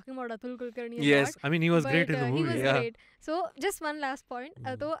like we're talking about Atul Kulkarni. Yes, I mean he was great in the movie. He was great. So just one last point.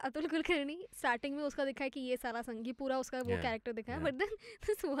 तो Atul Kulkarni starting में उसका दिखा है कि ये सारा संगी पूरा उसका वो character दिखा है. But then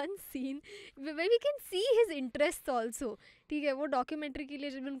this one scene where we can see his interests also. ठीक है, वो documentary के लिए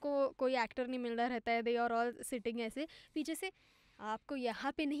जब उनको कोई actor नहीं मिल रहा रहता है, they are all sitting ऐसे पीछे से आपको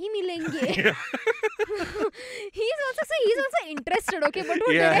यहाँ पे नहीं मिलेंगे. he's also interested, okay, but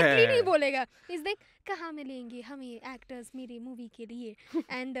वो directly नहीं बोलेगा. He's like कहाँ मिलेंगे हमें actors मेरी movie के लिए,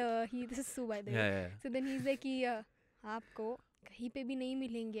 and this is Sue by the way. So then he's like कि आपको कहीं पे भी नहीं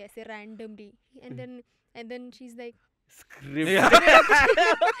मिलेंगे ऐसे randomly, and then she's like script.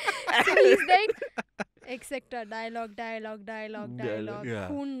 So he's like etc. dialogue.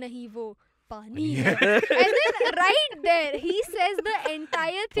 खून नहीं वो पानी है. And then right there he says the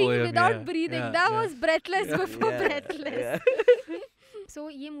entire thing without breathing. That was breathless before breathless. So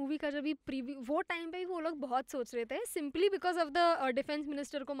ये मूवी का जब भी प्रीव्यू वो टाइम पे वो लोग बहुत सोच रहे थे simply because of the defence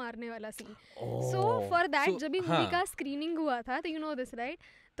minister को मारने वाला सीन. सो फॉर दैट जब भी मूवी का स्क्रीनिंग हुआ था तो यू नो दिस राइट,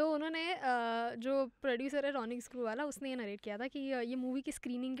 तो उन्होंने जो प्रोड्यूसर है रॉनिक स्क्रू वाला उसने ये नरेट किया था कि ये मूवी की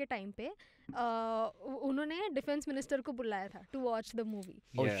स्क्रीनिंग के टाइम पे उन्होंने डिफेंस मिनिस्टर को बुलाया था to watch the movie.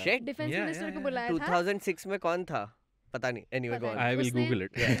 Defence minister को बुलाया था. 2006 में कौन था पता नहीं. Anyway, go on. I will Google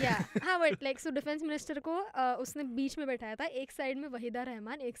it. हाँ but like so defence minister को उसने बीच में बैठाया था. एक साइड में वहीदा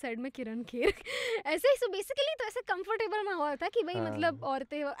रहमान, एक साइड में किरण खेर. ऐसे सो बेसिकली तो ऐसे कंफर्टेबल माहौल था कि भाई मतलब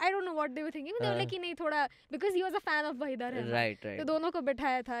औरतें I don't know what they were thinking, they were like कि नहीं थोड़ा because he was a fan of Waheeda Rehman. Right. तो दोनों को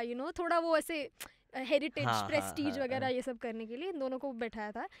बैठाया था यू नो थोड़ा वो ऐसे हेरिटेज प्रेस्टीज वगैरह ये सब करने के लिए दोनों को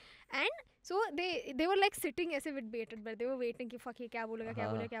बैठाया था. And so they were like sitting ऐसे with बेटेड but they were waiting कि फक ये क्या बोलेगा.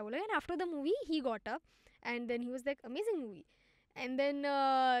 And after the movie he got up and then he was like amazing movie. And then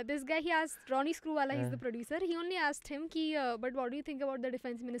this guy, he asked Ronnie Screwwala, he's the producer, he only asked him ki but what do you think about the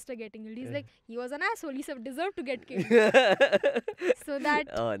defense minister getting killed? He's like he was an asshole, he deserved to get killed. So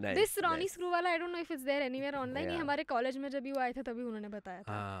that this Ronnie Screwwala, I don't know if it's there anywhere online. ये हमारे college में जब भी वो आए थे तभी उन्होंने बताया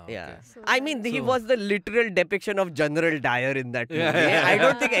था. So I mean he was the literal depiction of General Dyer in that movie. I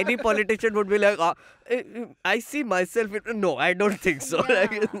don't think any politician would be like I see myself in, no I don't think so.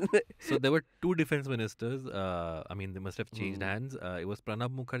 So there were two defense ministers. I mean they must have changed hands. It was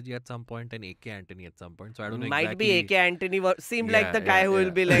Pranab Mukherjee at some point and A.K. Antony at some point. So I don't know Might exactly. be A.K. Antony seemed like the guy who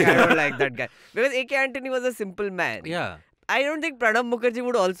will be like I don't like that guy. Because A.K. Antony was a simple man. Yeah. I don't think Pranab Mukherjee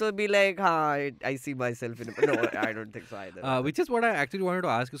would also be like, I see myself in it. No, I don't think so either. Which is what I actually wanted to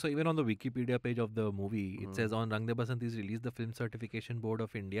ask you. So even on the Wikipedia page of the movie, it says on Rang De Basanti's release, the Film Certification Board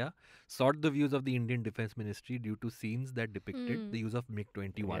of India sought the views of the Indian Defence Ministry due to scenes that depicted the use of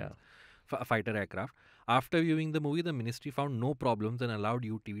MiG-21 fighter aircraft. After viewing the movie, the ministry found no problems and allowed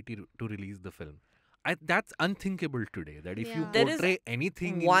UTV to release the film. That's unthinkable today. That if you portray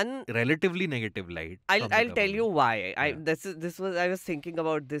anything in relatively negative light, I'll tell you why. I was thinking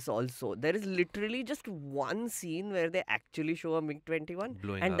about this also. There is literally just one scene where they actually show a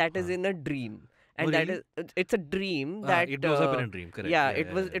MiG-21, and that is in a dream. And it's a dream that it blows up in a dream. Correct. Yeah,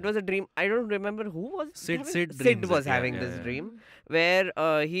 it was a dream. I don't remember who was Sid was having this dream where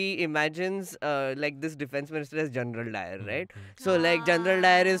he imagines like this defense minister as General Dyer, right? So like General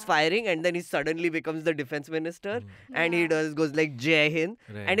Dyer is firing, and then he suddenly becomes the defense minister, and he goes like Jai Hind,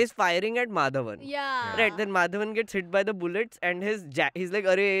 and he's firing at Madhavan. Yeah. Right. Then Madhavan gets hit by the bullets, and he's like,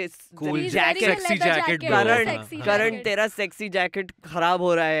 "Arey, cool jacket, sexy jacket, Karan, tera sexy jacket kharab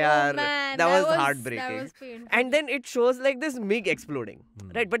ho raha hai yaar." Man, that was heartbreaking. That was painful. And then it shows like this MiG exploding,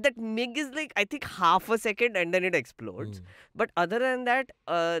 right? But that MiG is like, I think half a second, and then it explodes. But other than that,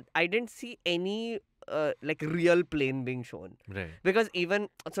 I didn't see any like real plane being shown. Right. Because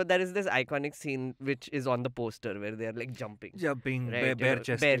so there is this iconic scene which is on the poster where they are like jumping, right?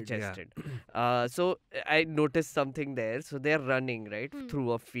 Bare-chested. So I noticed something there. So they are running right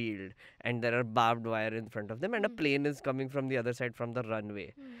through a field, and there are barbed wire in front of them, and a plane is coming from the other side from the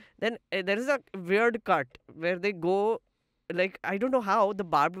runway. Then there is a weird cut where they go. Like, I don't know how the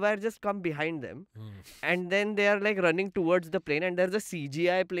barbed wire just come behind them, and then they are like running towards the plane, and there's a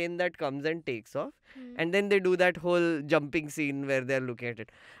CGI plane that comes and takes off, and then they do that whole jumping scene where they're looking at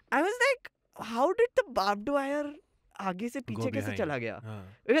it. I was like, how did the barbed wire आगे से पीछे कैसे चला गया?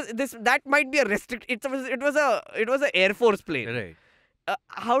 Because that might be a it was a Air Force plane. Right.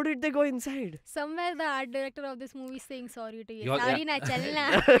 How did they go inside? Somewhere the art director of this movie is saying sorry to you. Sorry na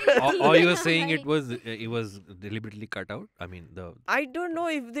chalna. Or you were saying it was deliberately cut out? I mean I don't know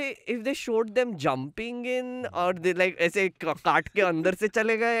if they showed them jumping in, or they like ऐसे काट के अंदर से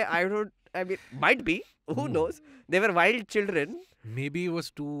चले गए. I mean, might be. Who knows? They were wild children. Maybe it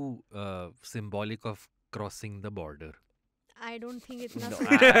was too symbolic of crossing the border. I don't think it's enough.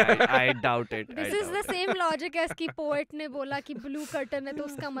 I doubt it. This is the same logic as कि poet ने बोला कि blue curtain है तो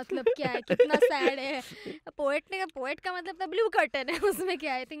उसका मतलब क्या है, कितना sad है. Poet का मतलब तो blue curtain है, उसमें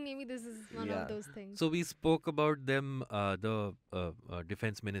क्या है? I think maybe this is one of those things. So we spoke about them, the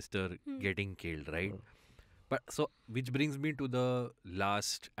defense minister getting killed, right? But so which brings me to the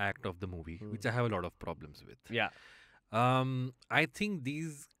last act of the movie, which I have a lot of problems with. Yeah. I think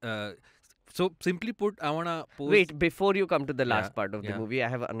these. So simply put, I wanna pose. Wait, before you come to the last part of the movie, I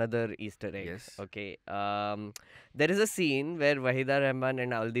have another Easter egg. Yes. Okay. There is a scene where Wahida Rahman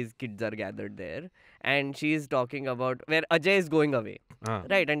and all these kids are gathered there, and she is talking about where Ajay is going away,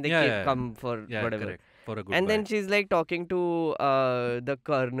 right? And they come for whatever. Correct. For a good and then she's like talking to the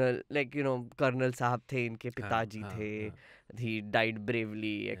colonel, like, you know, Colonel Sahab the, इनके पिताजी थे. He died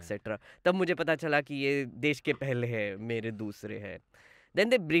bravely, etc. तब मुझे पता चला कि ये देश के पहले है, मेरे दूसरे है. Then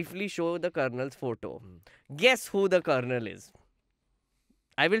they briefly show the colonel's photo. Guess who the colonel is?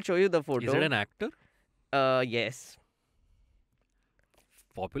 I will show you the photo. Is it an actor? Yes.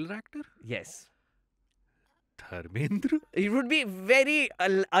 Popular actor? Yes. Dharmendra? It would be very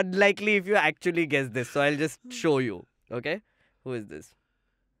unlikely if you actually guess this. So I'll just show you. Okay? Who is this?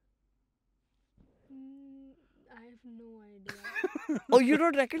 I have no idea. Oh, you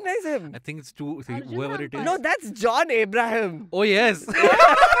don't recognize him? I think it's whoever it is. No, that's John Abraham. Oh, yes.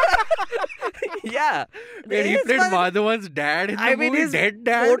 Yeah. Wait, he played Madhavan's dad in the movie, his dead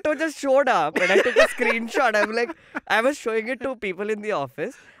dad? photo just showed up and I took a screenshot. I'm like, I was showing it to people in the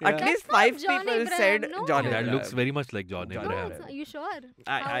office. At least 5 John people Abraham, said no? John That Abraham. looks very much like John Abraham. No, are you sure?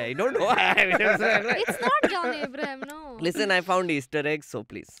 I don't know. It's not John Abraham, no. Listen, I found Easter eggs, so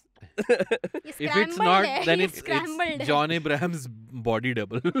please. If it's not, then it's John Abraham's body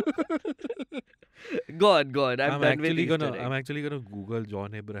double. Go on. I'm actually gonna Google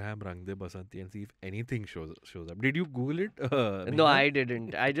John Abraham Rang De Basanti and see if anything shows up. Did you Google it? No, I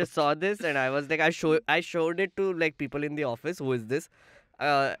didn't. I just saw this and I was like, I showed it to like people in the office. Who is this?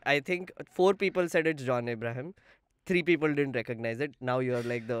 I think 4 people said it's John Abraham. 3 people didn't recognize it. Now you're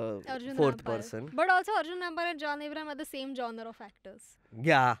like the Arjun 4th Rampal. person. But also Arjun Rampal and John Abraham are the same genre of actors.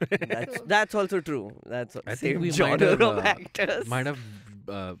 Yeah, that's also true. That's I same think we genre of actors. might have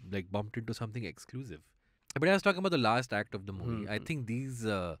like bumped into something exclusive. But I was talking about the last act of the movie. I think these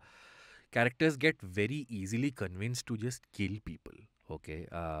characters get very easily convinced to just kill people. Okay,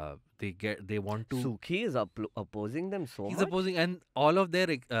 they want to. Sukhi is opposing them so He's much. opposing, and all of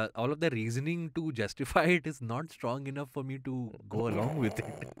their reasoning to justify it is not strong enough for me to go along with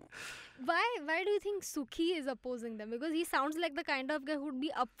it. Why do you think Sukhi is opposing them? Because he sounds like the kind of guy who would be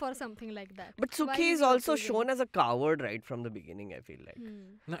up for something like that. But Why Sukhi is he also opposing? shown as a coward right from the beginning, I feel like.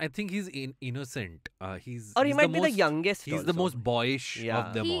 No, I think he's innocent. Or he he's might be the most- youngest. He's the also. most boyish Yeah.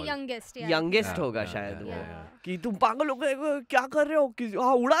 of them He all. youngest, yeah. Youngest Yeah, होगा yeah, शायद yeah, वो yeah. कि तुम पागल हो गए हो, क्या कर रहे हो कि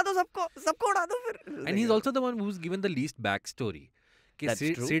हाँ उड़ा दो सबको उड़ा दो फिर. And he's also the one who's given the least backstory. कि That's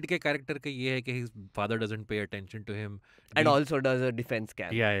true. Sid के character का ये है कि his father doesn't pay attention to him. And also does a defense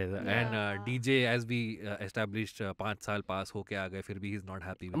camp. Yeah. And Yeah. DJ, as we established, 5 साल pass होके आ गए, फिर भी he's not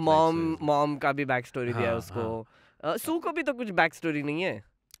happy with life, mom का भी बैक स्टोरी दिया है हाँ, उसको. सू को भी तो कुछ बैक स्टोरी नहीं है.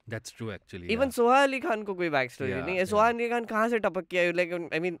 That's true actually. Even Soha Ali Khan को कोई बैक स्टोरी Yeah, नहीं है. yeah. सोहा अली खान कहाँ से टपक के आई? Like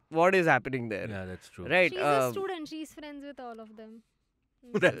I mean, what is happening there? Yeah, that's true. Right. She's a student. She's friends with all of them.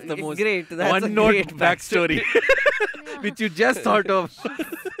 That's the most great. That's a one-note great backstory, Yeah. which you just thought of.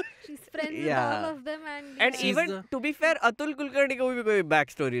 She's friends with Yeah. all of them and And She's even the- to be fair, Atul Kulkarni को भी कोई back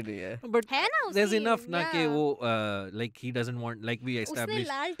story नहीं है. But है ना there's उसकी, enough ना कि yeah. वो like he doesn't want, like we उसने established,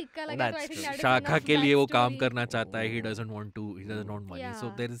 लाल टिक्का लगा तो I That's think true. that is शाखा enough के लिए वो काम backstory. करना चाहता है. He doesn't want money. So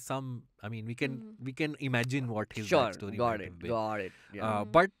Yeah. there is some. I mean, we can imagine what his Sure, backstory got might it, have been. got it. Yeah.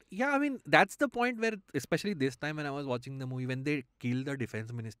 But yeah, I mean, that's the point where, especially this time when I was watching the movie, when they killed the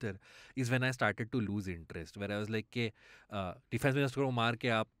defense minister, is when I started to lose interest. Where I was like, "के defense minister को मार के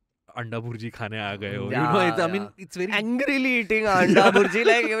आप अंडा भुर्जी खाने आ गए हो." You know, I mean, it's very Angrily eating anda burji,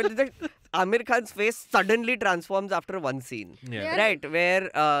 like Amir Khan's face suddenly transforms after one scene. yeah. Right, where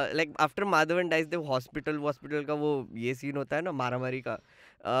like after Madhavan dies, the hospital का वो ये scene होता है ना मारामारी का.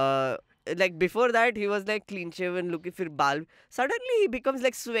 Like before that he was like clean shaven looking, फिर बाल suddenly he becomes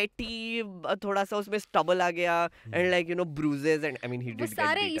like sweaty, थोड़ा सा उसमें stubble आ गया, and like you know bruises, and I mean he वो did get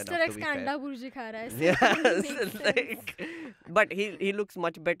सारे beaten Easter up, eggs to be का fair. अंडा भुर्जी खा रहा है. so Yes, it makes sense. like, but he looks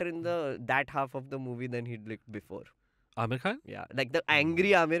much better in that half of the movie than he looked before. Amir Khan. Yeah, like the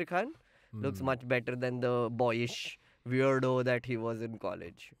angry Amir Khan looks Hmm. much better than the boyish weirdo that he was in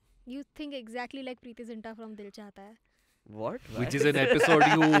college. You think exactly like Preeti Zinta from Dil Chahta Hai. What? Which is an episode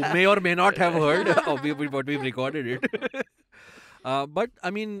you may or may not have heard of what we've recorded it. But I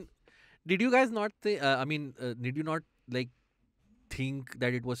mean, did you guys not think? Did you not like think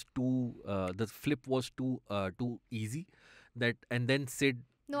that it was too? The flip was too easy. That and then Sid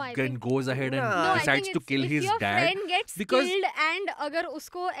No, I then think goes ahead and No, I decides think to it's kill if his your dad. friend gets because- killed and अगर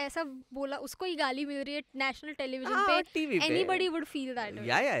उसको ऐसा बोला, उसको ही गाली मिल रही है national television पे, TV पे. anybody would feel that way.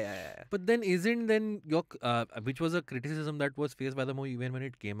 Yeah. But then isn't then your which was a criticism that was faced by the movie even when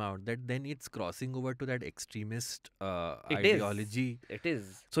it came out, that then it's crossing over to that extremist It is. ideology. It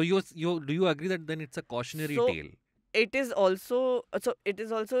is. So you do you agree that then it's a cautionary So, tale? It is also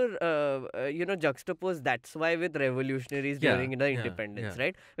juxtaposed. That's why with revolutionaries Yeah, during the yeah, independence, yeah.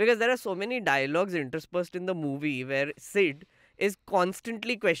 right? Because there are so many dialogues interspersed in the movie where Sid is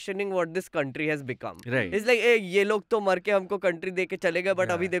constantly questioning what this country has become. Right. It's like, ये लोग तो मर के हमको country दे के चले गए, but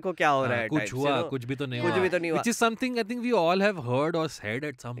Yeah. अभी देखो क्या हो रहा है. कुछ types, हुआ, you know? कुछ भी तो नहीं कुछ हुआ. भी तो नहीं हुआ. Which is something I think we all have heard or said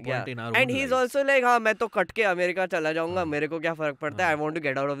at some point Yeah. in our And own he's lives. also like, हाँ मैं तो कट के अमेरिका चला जाऊंगा, हाँ. मेरे को क्या फर्क पड़ता है? I want to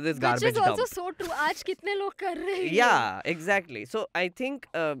get out of this Which garbage is also dump. so true. आज कितने लोग कर रहे हैं? Yeah, exactly. So I think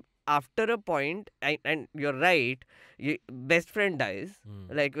after a point, and you're right, best friend dies,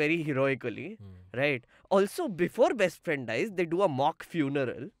 like very heroically, right? Also, before best friend dies, they do a mock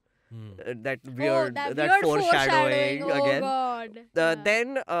funeral. That weird, that that weird foreshadowing Oh again. God. Yeah.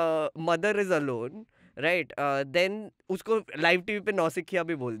 Then mother is alone, right? Then उसको live TV पे नौसिखिया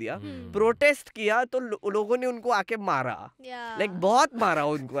भी बोल दिया. Protest किया तो लोगों ने उनको आके मारा. Yeah. Like बहुत मारा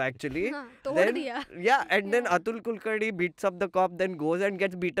उनको actually. हाँ, तोड़ Then- दिया. Yeah, and then Yeah. Atul Kulkarni beats up the cop, then goes and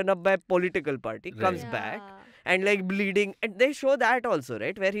gets beaten up by a political party, comes Right. back, Yeah. and like bleeding. And they show that also,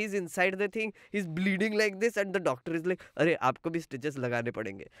 right? Where he's inside the thing, he's bleeding like this, and the doctor is like, "अरे आपको भी stitches लगाने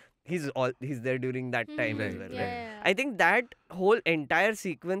पड़ेंगे." He's there during that time as Right, well, Yeah, right? yeah. I think that whole entire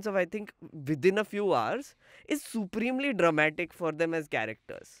sequence of, I think, within a few hours is supremely dramatic for them as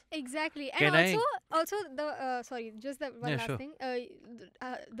characters. Exactly. And Can I- also the sorry, just the one Yeah, last sure. thing.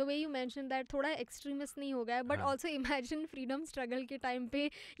 The way you mentioned that थोड़ा extremist नहीं हो गया, but हाँ. also imagine freedom struggle के time पे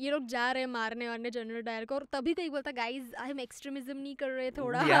ये लोग जा रहे हैं मारने वारने जनरल डायर को, और तभी कोई बोलता guys हम extremism नहीं कर रहे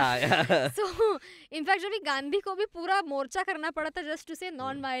थोड़ा. Yeah. So in fact जब गांधी को भी पूरा मोर्चा करना पड़ा था just to say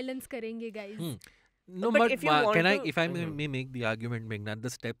non-violence करेंगे guys. No, But but if you want can I, to- if I may make the argument, Meghnad, the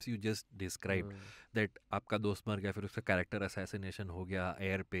steps you just described, that आपका दोस्त मर गया, फिर उसका character assassination हो गया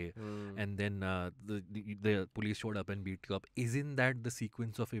air पे, and then the police showed up and beat you up. Isn't that the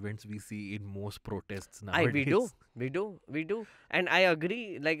sequence of events we see in most protests nowadays? We do, and I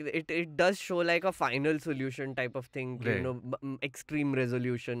agree. Like it does show like a final solution type of thing, Right. you know, extreme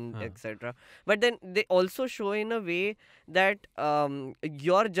resolution, etc. But then they also show in a way that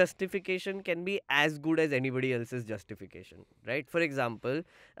your justification can be as good as anybody else's justification, right? For example,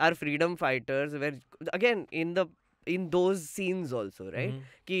 our freedom fighters were again in those scenes also, right?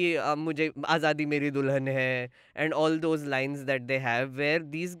 कि मुझे आज़ादी मेरी दुल्हन है, and all those lines that they have, where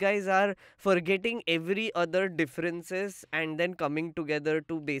these guys are forgetting every other differences and then coming together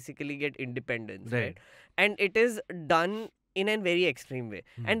to basically get independence, right? And it is done in a very extreme way.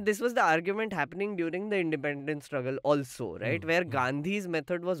 And this was the argument happening during the independence struggle also, right? Where Gandhi's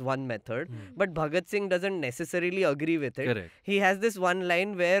method was one method, but Bhagat Singh doesn't necessarily agree with it. Correct. He has this one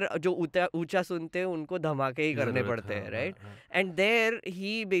line where जो ऊंचा सुनते हैं उनको धमाके ही करने पड़ते हैं, right? And there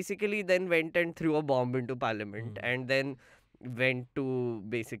he basically then went and threw a bomb into parliament and then went to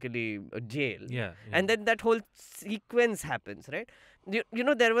basically jail. And then that whole sequence happens, right? You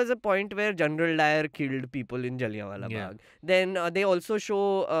know, there was a point where General Dyer killed people in Jallianwala Bagh. Then they also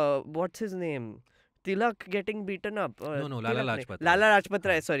show what's his name, Tilak getting beaten up. No, Lala Lajpat Rai. Lala Lajpat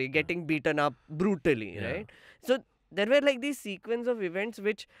Rai, sorry, getting beaten up brutally, right? So there were like these sequence of events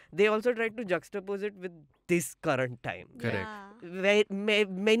which they also tried to juxtapose it with this current time. Correct. Where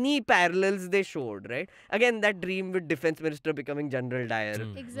many parallels they showed, right? Again, that dream with defense minister becoming General Dyer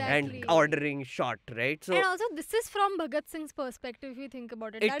Exactly. and ordering shot, right? So and also this is from Bhagat Singh's perspective if you think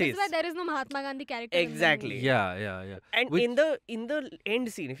about it. That is why there is no Mahatma Gandhi character. Exactly. In the movie. Yeah. And in the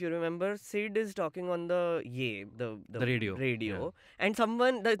end scene, if you remember, Sid is talking on the radio. And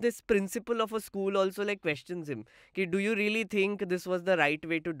someone, this principal of a school also like questions him. Do you really think this was the right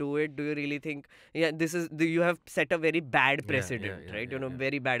way to do it? Do you really think you have set a very bad precedent, right?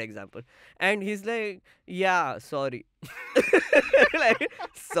 Very bad example. And he's like, yeah, sorry. Like,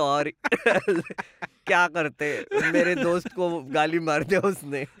 sorry. क्या करते मेरे दोस्त को गाली मार दिया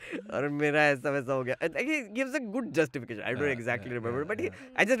उसने और मेरा ऐसा वैसा हो गया. He gives a good justification. I don't exactly remember, but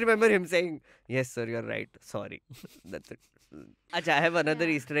I just remember him saying, yes sir, you're right, sorry. That's it. Achha, I have another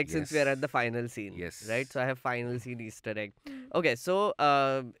Easter egg since we are at the final scene. Yes. Right? So I have final scene Easter egg. Okay, so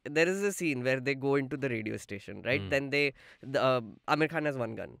there is a scene where they go into the radio station, right? Then Amir Khan has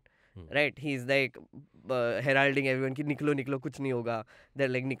one gun. Right? He's like heralding everyone कि निकलो कुछ नहीं होगा. They're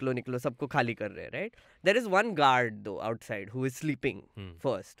like निकलो सबको खाली कर रहे हैं, right? There is one guard though outside who is sleeping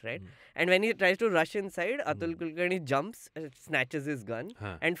first, right? And when he tries to rush inside, Atul Kulkarni jumps, snatches his gun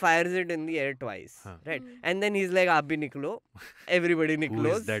and fires it in the air twice, right? And then he's like, आप भी निकलो, everybody निकलो.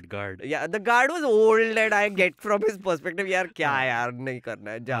 Who is that guard? Yeah, the guard was old and I get from his perspective, यार क्या यार नहीं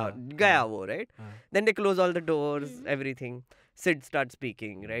करना है, जाओ गया वो, right? Then they close all the doors, everything. Sid starts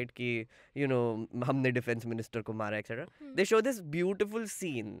speaking, right? Ki, हमने defense minister को मारा, etc. They show this beautiful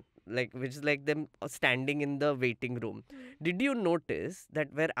scene, like which is like them standing in the waiting room. Did you notice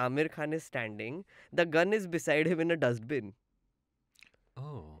that where Amir Khan is standing, the gun is beside him in a dustbin?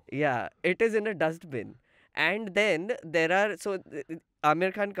 Oh. Yeah, it is in a dustbin. And then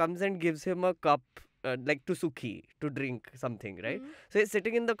Amir Khan comes and gives him a cup, like to Sukhi, to drink something, right? So he's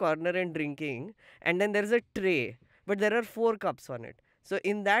sitting in the corner and drinking, and then there's a tray. But there are 4 cups on it. So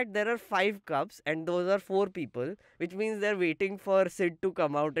in that there are 5 cups and those are 4 people, which means they're waiting for Sid to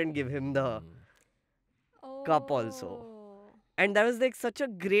come out and give him the cup also. And that was like such a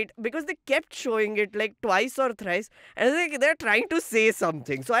great, because they kept showing it like twice or thrice and I was like, they're trying to say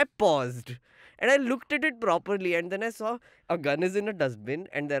something. So I paused and I looked at it properly and then I saw a gun is in a dustbin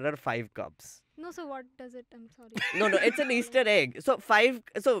and there are 5 cups. No, so what does it? I'm sorry. No, it's an Easter egg. So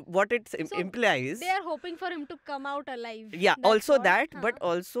what it implies. They are hoping for him to come out alive. Yeah, also that, but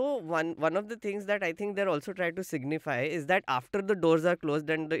also one of the things that I think they're also trying to signify is that after the doors are closed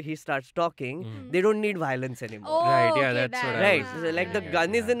and he starts talking, they don't need violence anymore. Oh, right, okay, that's what right. I was So like the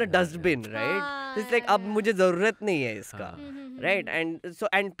gun is in a dustbin, right? It's like अब मुझे ज़रूरत नहीं है इसका. Right,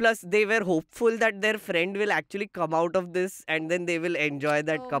 and plus they were hopeful that their friend will actually come out of this and then they will enjoy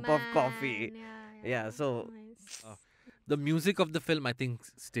that cup of coffee. Yeah, so nice. The music of the film, I think,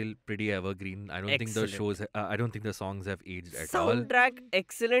 still pretty evergreen. I don't think the songs have aged at all. Soundtrack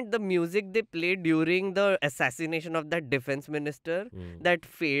excellent. The music they played during the assassination of that defense minister, that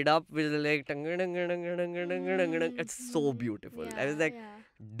fade up with like it's so beautiful. I was like,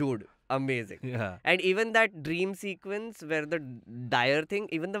 dude, amazing. Yeah. And even that dream sequence where the Dyer thing,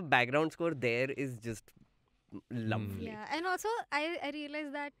 even the background score there is just lovely. Yeah, and also I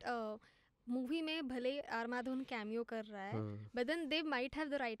realized that movie में भले are Madhavan cameo कर रहा है, but then the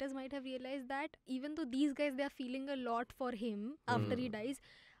writers might have realized that even though these guys they are feeling a lot for him after he dies,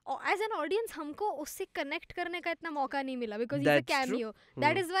 as an audience हमको उससे connect करने का इतना मौका नहीं मिला because he's a cameo.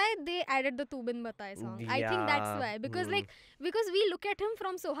 That is why they added the Tu Bin Bataye song. I think that's why, because because we look at him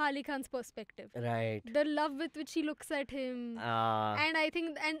from Soha Ali Khan's perspective, right? The love with which he looks at him, and I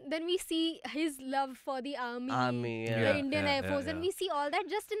think, and then we see his love for the army, the Indian Air Force, and we see all that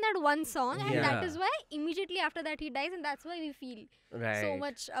just in that one song, and that is why immediately after that he dies, and that's why we feel so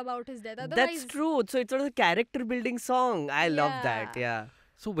much about his death. Otherwise, that's true. So it's sort of a character building song. I love that. Yeah.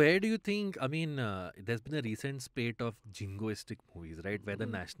 So where do you think, I mean, there's been a recent spate of jingoistic movies, right? Where the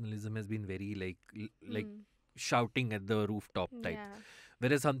nationalism has been very like shouting at the rooftop type.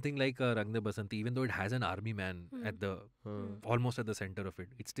 Whereas something like Rang De Basanti, even though it has an army man at the almost at the center of it,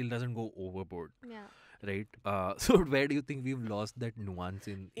 it still doesn't go overboard. Right? So where do you think we've lost that nuance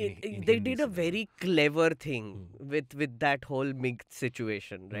in they did a very clever thing with that whole mixed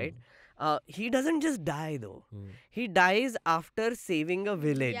situation, right? He doesn't just die though. He dies after saving a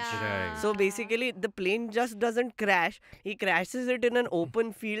village. Right. So basically the plane just doesn't crash. He crashes it in an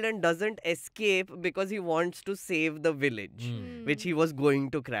open field and doesn't escape because he wants to save the village which he was going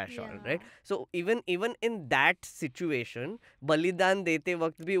to crash on, right? So even in that situation, बलिदान देते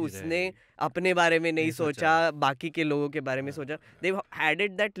वक्त भी उसने अपने बारे में नहीं सोचा, बाकी के लोगों के बारे में सोचा. They've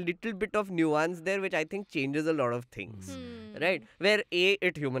added that little bit of nuance there which I think changes a lot of things, right? Where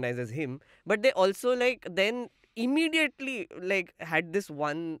it humanizes him, but they also then immediately had this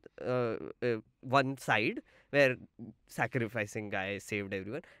one side where sacrificing guy saved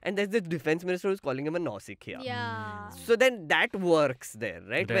everyone, and there's this defense minister who's calling him a Nausikhiya. So then that works there,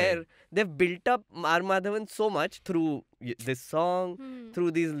 right? Where they've built up R. Madhavan so much through this song,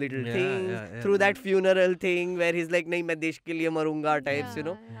 through these little things, through that funeral thing where he's like, nahi, main desh ke liye marunga types, you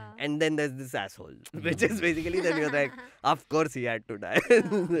know. And then there's this asshole, which is basically then you're like, of course he had to die.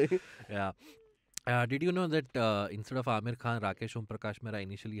 Did you know that instead of Amir Khan, Rakesh Om Prakash Mehra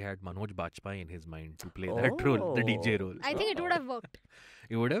initially had Manoj Bajpayee in his mind to play that role, the DJ role? I think it would have worked.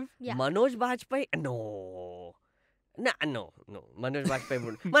 It would have? Yeah. Manoj Bajpayee? No. Manoj Bajpayee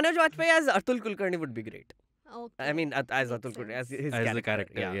would. Manoj Bajpayee as Atul Kulkarni would be great. Okay. I mean, as Atul Kulkarni, as his as the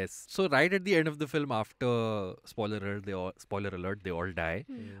character, yes. So right at the end of the film, after spoiler alert, they all die.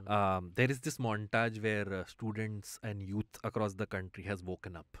 There is this montage where students and youth across the country has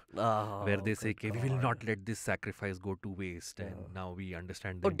woken up, where they say, "Okay, we will not let this sacrifice go to waste," and now we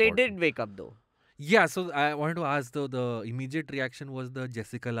understand. They did wake up though. Yeah. So I wanted to ask though, the immediate reaction was the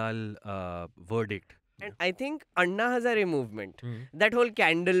Jessica Lal verdict. And I think Anna Hazare movement, that whole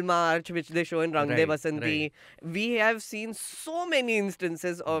candle march which they show in Rang De Basanti, we have seen so many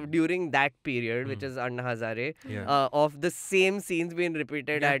instances of during that period, which is Anna Hazare, of the same scenes being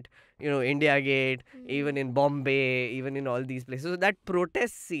repeated at India Gate, even in Bombay, even in all these places. So that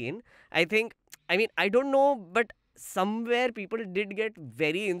protest scene, I don't know, but somewhere people did get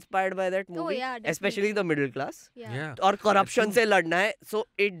very inspired by that movie, especially the middle class. Or corruption se ladna hai, so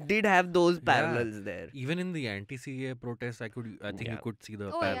it did have those parallels there. Even in the anti-CA protests, I think you could see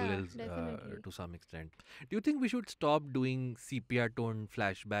the parallels to some extent. Do you think we should stop doing sepia-toned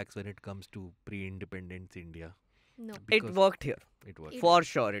flashbacks when it comes to pre-independence India? No. It worked here. It worked. For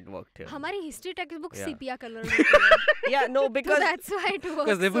sure it worked here. हमारी history textbook sepia color Yeah, no, because so that's why it works.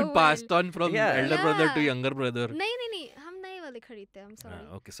 Because they've been passed on from elder brother to younger brother. नहीं हम नए वाले खरीदते हैं. I'm sorry.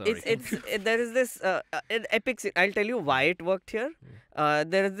 Okay, sorry. There is this epic scene. I'll tell you why it worked here.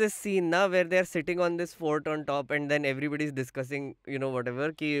 There is this scene now where they are sitting on this fort on top, and then everybody's discussing,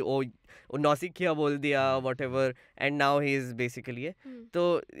 whatever, ki Nausikhiya bol diya, whatever, and now he is basically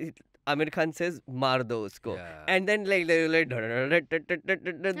so Amir Khan says, "Mar do usko," and then they do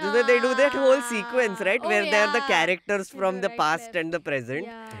that whole sequence, right, where they are the characters from the past and the present,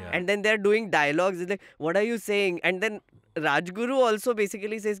 and then they are doing dialogues. It's like, what are you saying? And then Rajguru also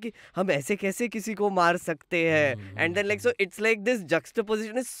basically says कि हम ऐसे कैसे किसी को मार सकते हैं, and then so it's like this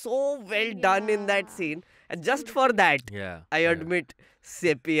juxtaposition is so well done in that scene, and just for that I admit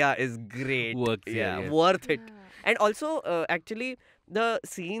sepia is great. Worth it. And also actually the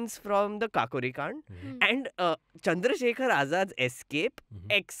scenes from the Kakori Kand and Chandrasekhar Azad's escape,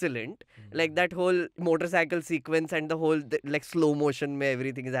 excellent. Like that whole motorcycle sequence and the whole slow motion mein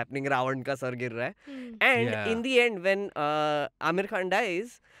everything is happening, Ravan ka sar gir raha hai. And in the end when Amir Khan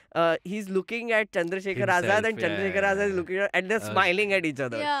dies, he's looking at Chandrasekhar Azad and Chandrasekhar Azad is looking at, and they're smiling at each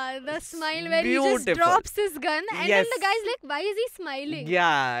other. Yeah, the smile where he just drops his gun and then the guy's like, why is he smiling?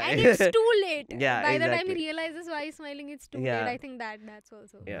 Yeah. And it's too late. Yeah, By the time he realizes why he's smiling, it's too late. I think that's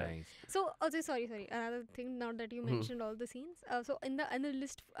also. Nice. So, also, sorry. Another thing, now that you mentioned all the scenes. So in the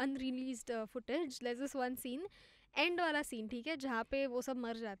unreleased footage, there's this one scene, and वाला scene, ठीक है, जहाँ पे वो सब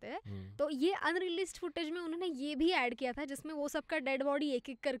मर जाते हैं. तो ये अनरिलीज्ड फुटेज में उन्होंने ये भी ऐड किया था जिसमें वो सबका डेड बॉडी एक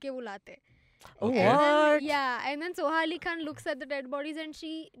एक करके वो लाते. What? Yeah, and then Soha Ali Khan looks at the dead bodies and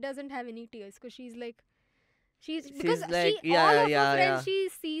she doesn't have any tears because she's like because like, all of her yeah. friends, she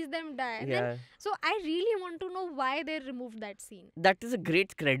sees them die. And Yeah. then, so I really want to know why they removed that scene. That is a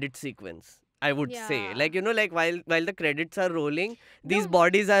great credit sequence, I would say. Yeah. Like, you know, like while the credits are rolling, these No.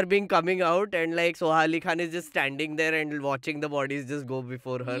 bodies are being coming out, and like Soha Ali Khan is just standing there and watching the bodies just go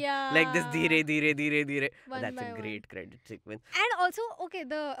before her. Yeah. Like this dheere. One That's by a one. great credit sequence. And also, okay,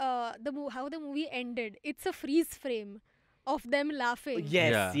 how the movie ended, it's a freeze frame of them laughing.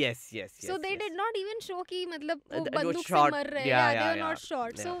 Yes. So they did not even show कि मतलब वो It was बंदूक से short. मर रहे हैं. Yeah, They were yeah. not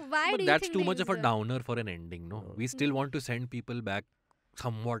shot. Yeah. So why But do you that's think too they much of a used that? downer for an ending, no? We still want to send people back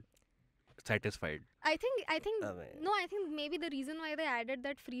somewhat satisfied. I think I mean- I think maybe the reason why they added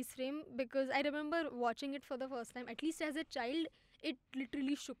that freeze frame, because I remember watching it for the first time, at least as a child, it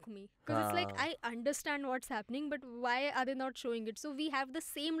literally shook me, because it's like I understand what's happening, but why are they not showing it? So we have the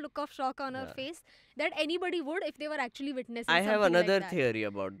same look of shock on our face that anybody would if they were actually witnessing I have something another like that. theory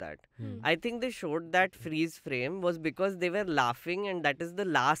about that. Hmm. I think they showed that freeze frame was because they were laughing, and that is the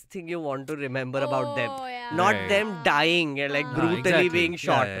last thing you want to remember about them. Oh, yeah. Not Right. them dying and like Ah. brutally exactly. being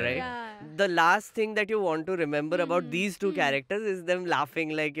shot, Yeah. right? Yeah. The last thing that you want to remember about Mhm. these two Mhm. characters is them laughing,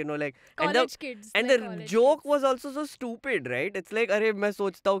 like, you know, like, and College kids. and like the college joke kids. was also so stupid, right? It's like, अरे मैं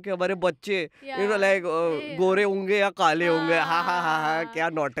सोचता हूँ कि हमारे बच्चे, you know, Yeah. like Yeah. गोरे होंगे या काले होंगे, हा हा हा हा, Ah. क्या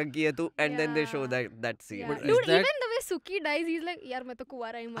नौटंकी है तू, and then they show Yeah. that scene. Yeah. But Dude, is that- even the way Suki dies, he's like, यार मैं तो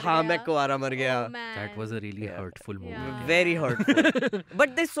कुंवारा ही मर हाँ गया. मैं कुंवारा मर गया. Oh, man. That was a really Yeah. hurtful movie. Yeah. Very hurtful.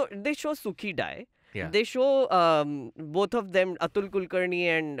 But they show Suki die. Yeah. They show both of them, Atul Kulkarni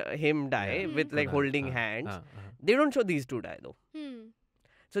and him die Yeah. with like holding hands. Uh. They don't show these two die though. Hmm.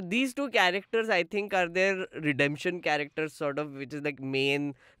 So these two characters, I think, are their redemption characters, sort of, which is like main,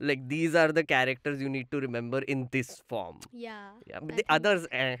 like these are the characters you need to remember in this form. Yeah. Yeah, but I the think- others,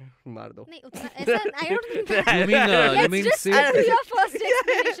 मार दो. नहीं उतना ऐसा I don't think that. You mean Let's just Sid, stick to your first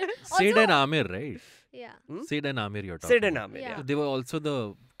explanation. Sid Also- and Amir, right? Yeah. Sid and Amir, you're talking. Sid and Amir, Yeah. yeah. So they were also the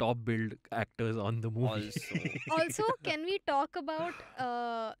top billed actors on the movie. Also. Also, can we talk about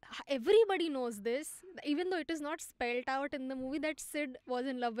everybody knows this, even though it is not spelled out in the movie, that Sid was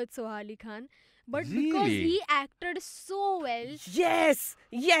in love with Soha Ali Khan, but because Really? he acted so well. Yes,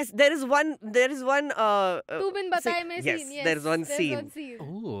 there is one. Tu bin bataye mein yes, scene. Yes, there's one there's scene. one scene.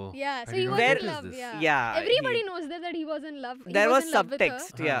 Oh. Yeah, so I he did was not in notice love. this. Yeah, Yeah, everybody he- knows that he was in love. He There was in love with her.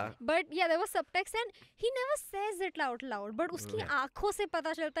 subtext, yeah. But yeah, there was subtext, and he never says it out loud. But उसकी आँखों से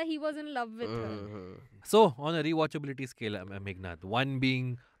पता चलता he was in love with her. Mhm. So, on a rewatchability scale, Meghnad, 1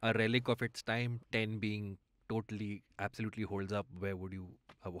 being a relic of its time, 10 being totally, absolutely holds up, where would you,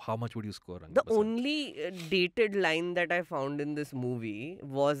 how much would you score on The only dated line that I found in this movie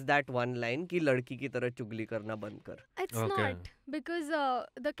was that one line कि लड़की की तरह चुगली करना बंद कर. It's Okay. not because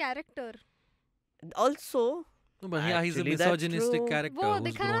the character. Also, No, but yeah, he's a Actually, that's misogynistic true. character. वो who's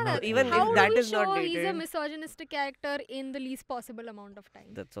दिखा grown रहा up था. Even with How if it. do that we is not show he's a dated. misogynistic character in the least possible amount of time?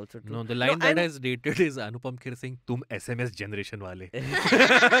 that's also true. No, the line that I'm- has dated is Anupam Kher saying, "तुम SMS generation वाले."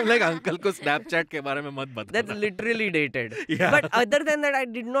 Like uncle को Snapchat के बारे में मत बताना. That's literally dated. Yeah. But other than that, I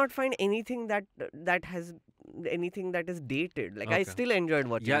did not find anything that has anything that is dated. Like I Okay. still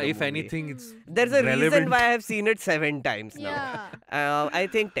enjoyed watching. Yeah, the if movie. anything, it's There's a reason relevant. why I have seen it 7 times now. Yeah, I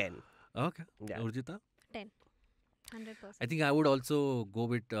think 10. Okay. Yeah. Urjita? 100%. I think I would also go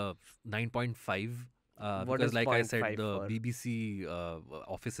with 9.5. What Because is like I said, 0.5 the for? BBC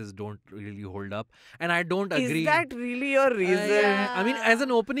offices don't really hold up. And I don't agree. Is that really your reason? Yeah. I mean, as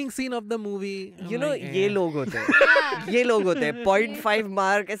an opening scene of the movie, I'm You know, like, ये eh. लोग होते हैं. ये लोग होते हैं. 0.5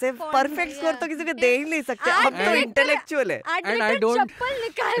 mark ऐसे 0.5, perfect score तो किसी को दे ही नहीं सकते. Art हम तो director- intellectual है. Art And I director don't- चप्पल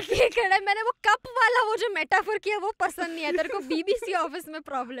निकाल के खड़ा है. मैंने वो कप वाला वो जो मेटाफर किया वो पसंद नहीं है. तेरे को BBC ऑफिस में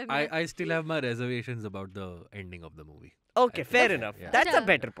प्रॉब्लम है. I still have my reservations about the ending of the movie. Okay, fair Yeah. enough. Yeah. That's a Yeah.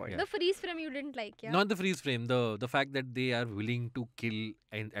 better point. The freeze frame you didn't like, yeah? Not the freeze frame, the fact that they are willing to kill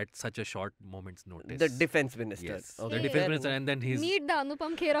at such a short moment's notice. The defense minister. Yes. Okay, The Yeah. defense fair minister, and then he's Meet the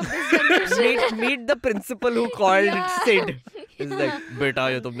Anupam Kher of this generation. meet the principal who called Yeah. Sid. He's like, बेटा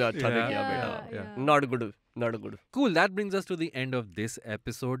ये तुमने अच्छा नहीं Yeah. किया Yeah, बेटा. yeah. Not good. Not good. cool. That brings us to the end of this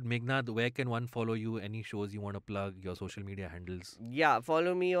episode. Meghnad, where can one follow you? Any shows you want to plug? Your social media handles? Yeah,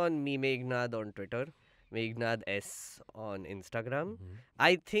 follow me on Meghnad on Twitter. Meghnad S on Instagram.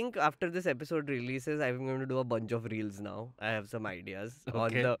 I think after this episode releases, I'm going to do a bunch of reels now. I have some ideas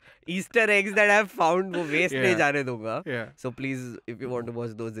on the Easter eggs that I've found. वो waste नहीं जाने दूंगा. So please, if you want to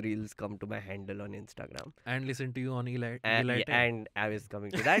watch those reels, come to my handle on Instagram. And listen to you on Eli. And I was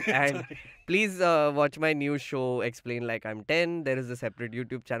coming to that. And please watch my new show, Explain Like I'm 10. There is a separate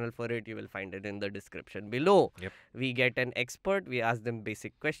YouTube channel for it. You will find it in the description below. Yep. We get an expert. We ask them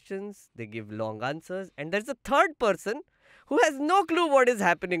basic questions. They give long answers. And there's a third person who has no clue what is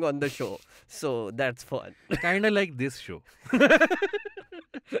happening on the show. So that's fun. Kind of like this show.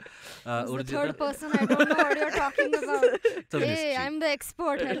 The third person, I don't know what you're talking about. Hey, I'm the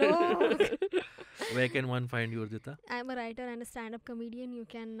expert. Hello. Where can one find you, Urjita? I'm a writer and a stand-up comedian. You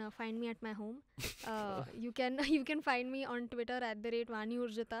can find me at my home. You can find me on Twitter @Vani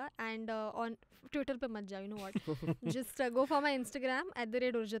Urjita, and on Twitter pe mat jao, you know what? Just go for my Instagram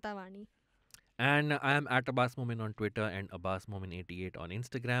 @Urjita Vani. And I am at Abbas Momin on Twitter and Abbas Momin88 on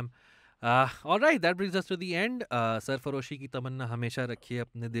Instagram. All right, that brings us to the end. Sarfaroshi ki tamanna hamesha rakhiye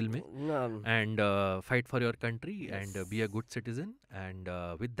apne dil mein, and fight for your country and be a good citizen. And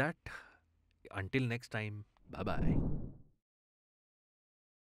with that, until next time, bye bye.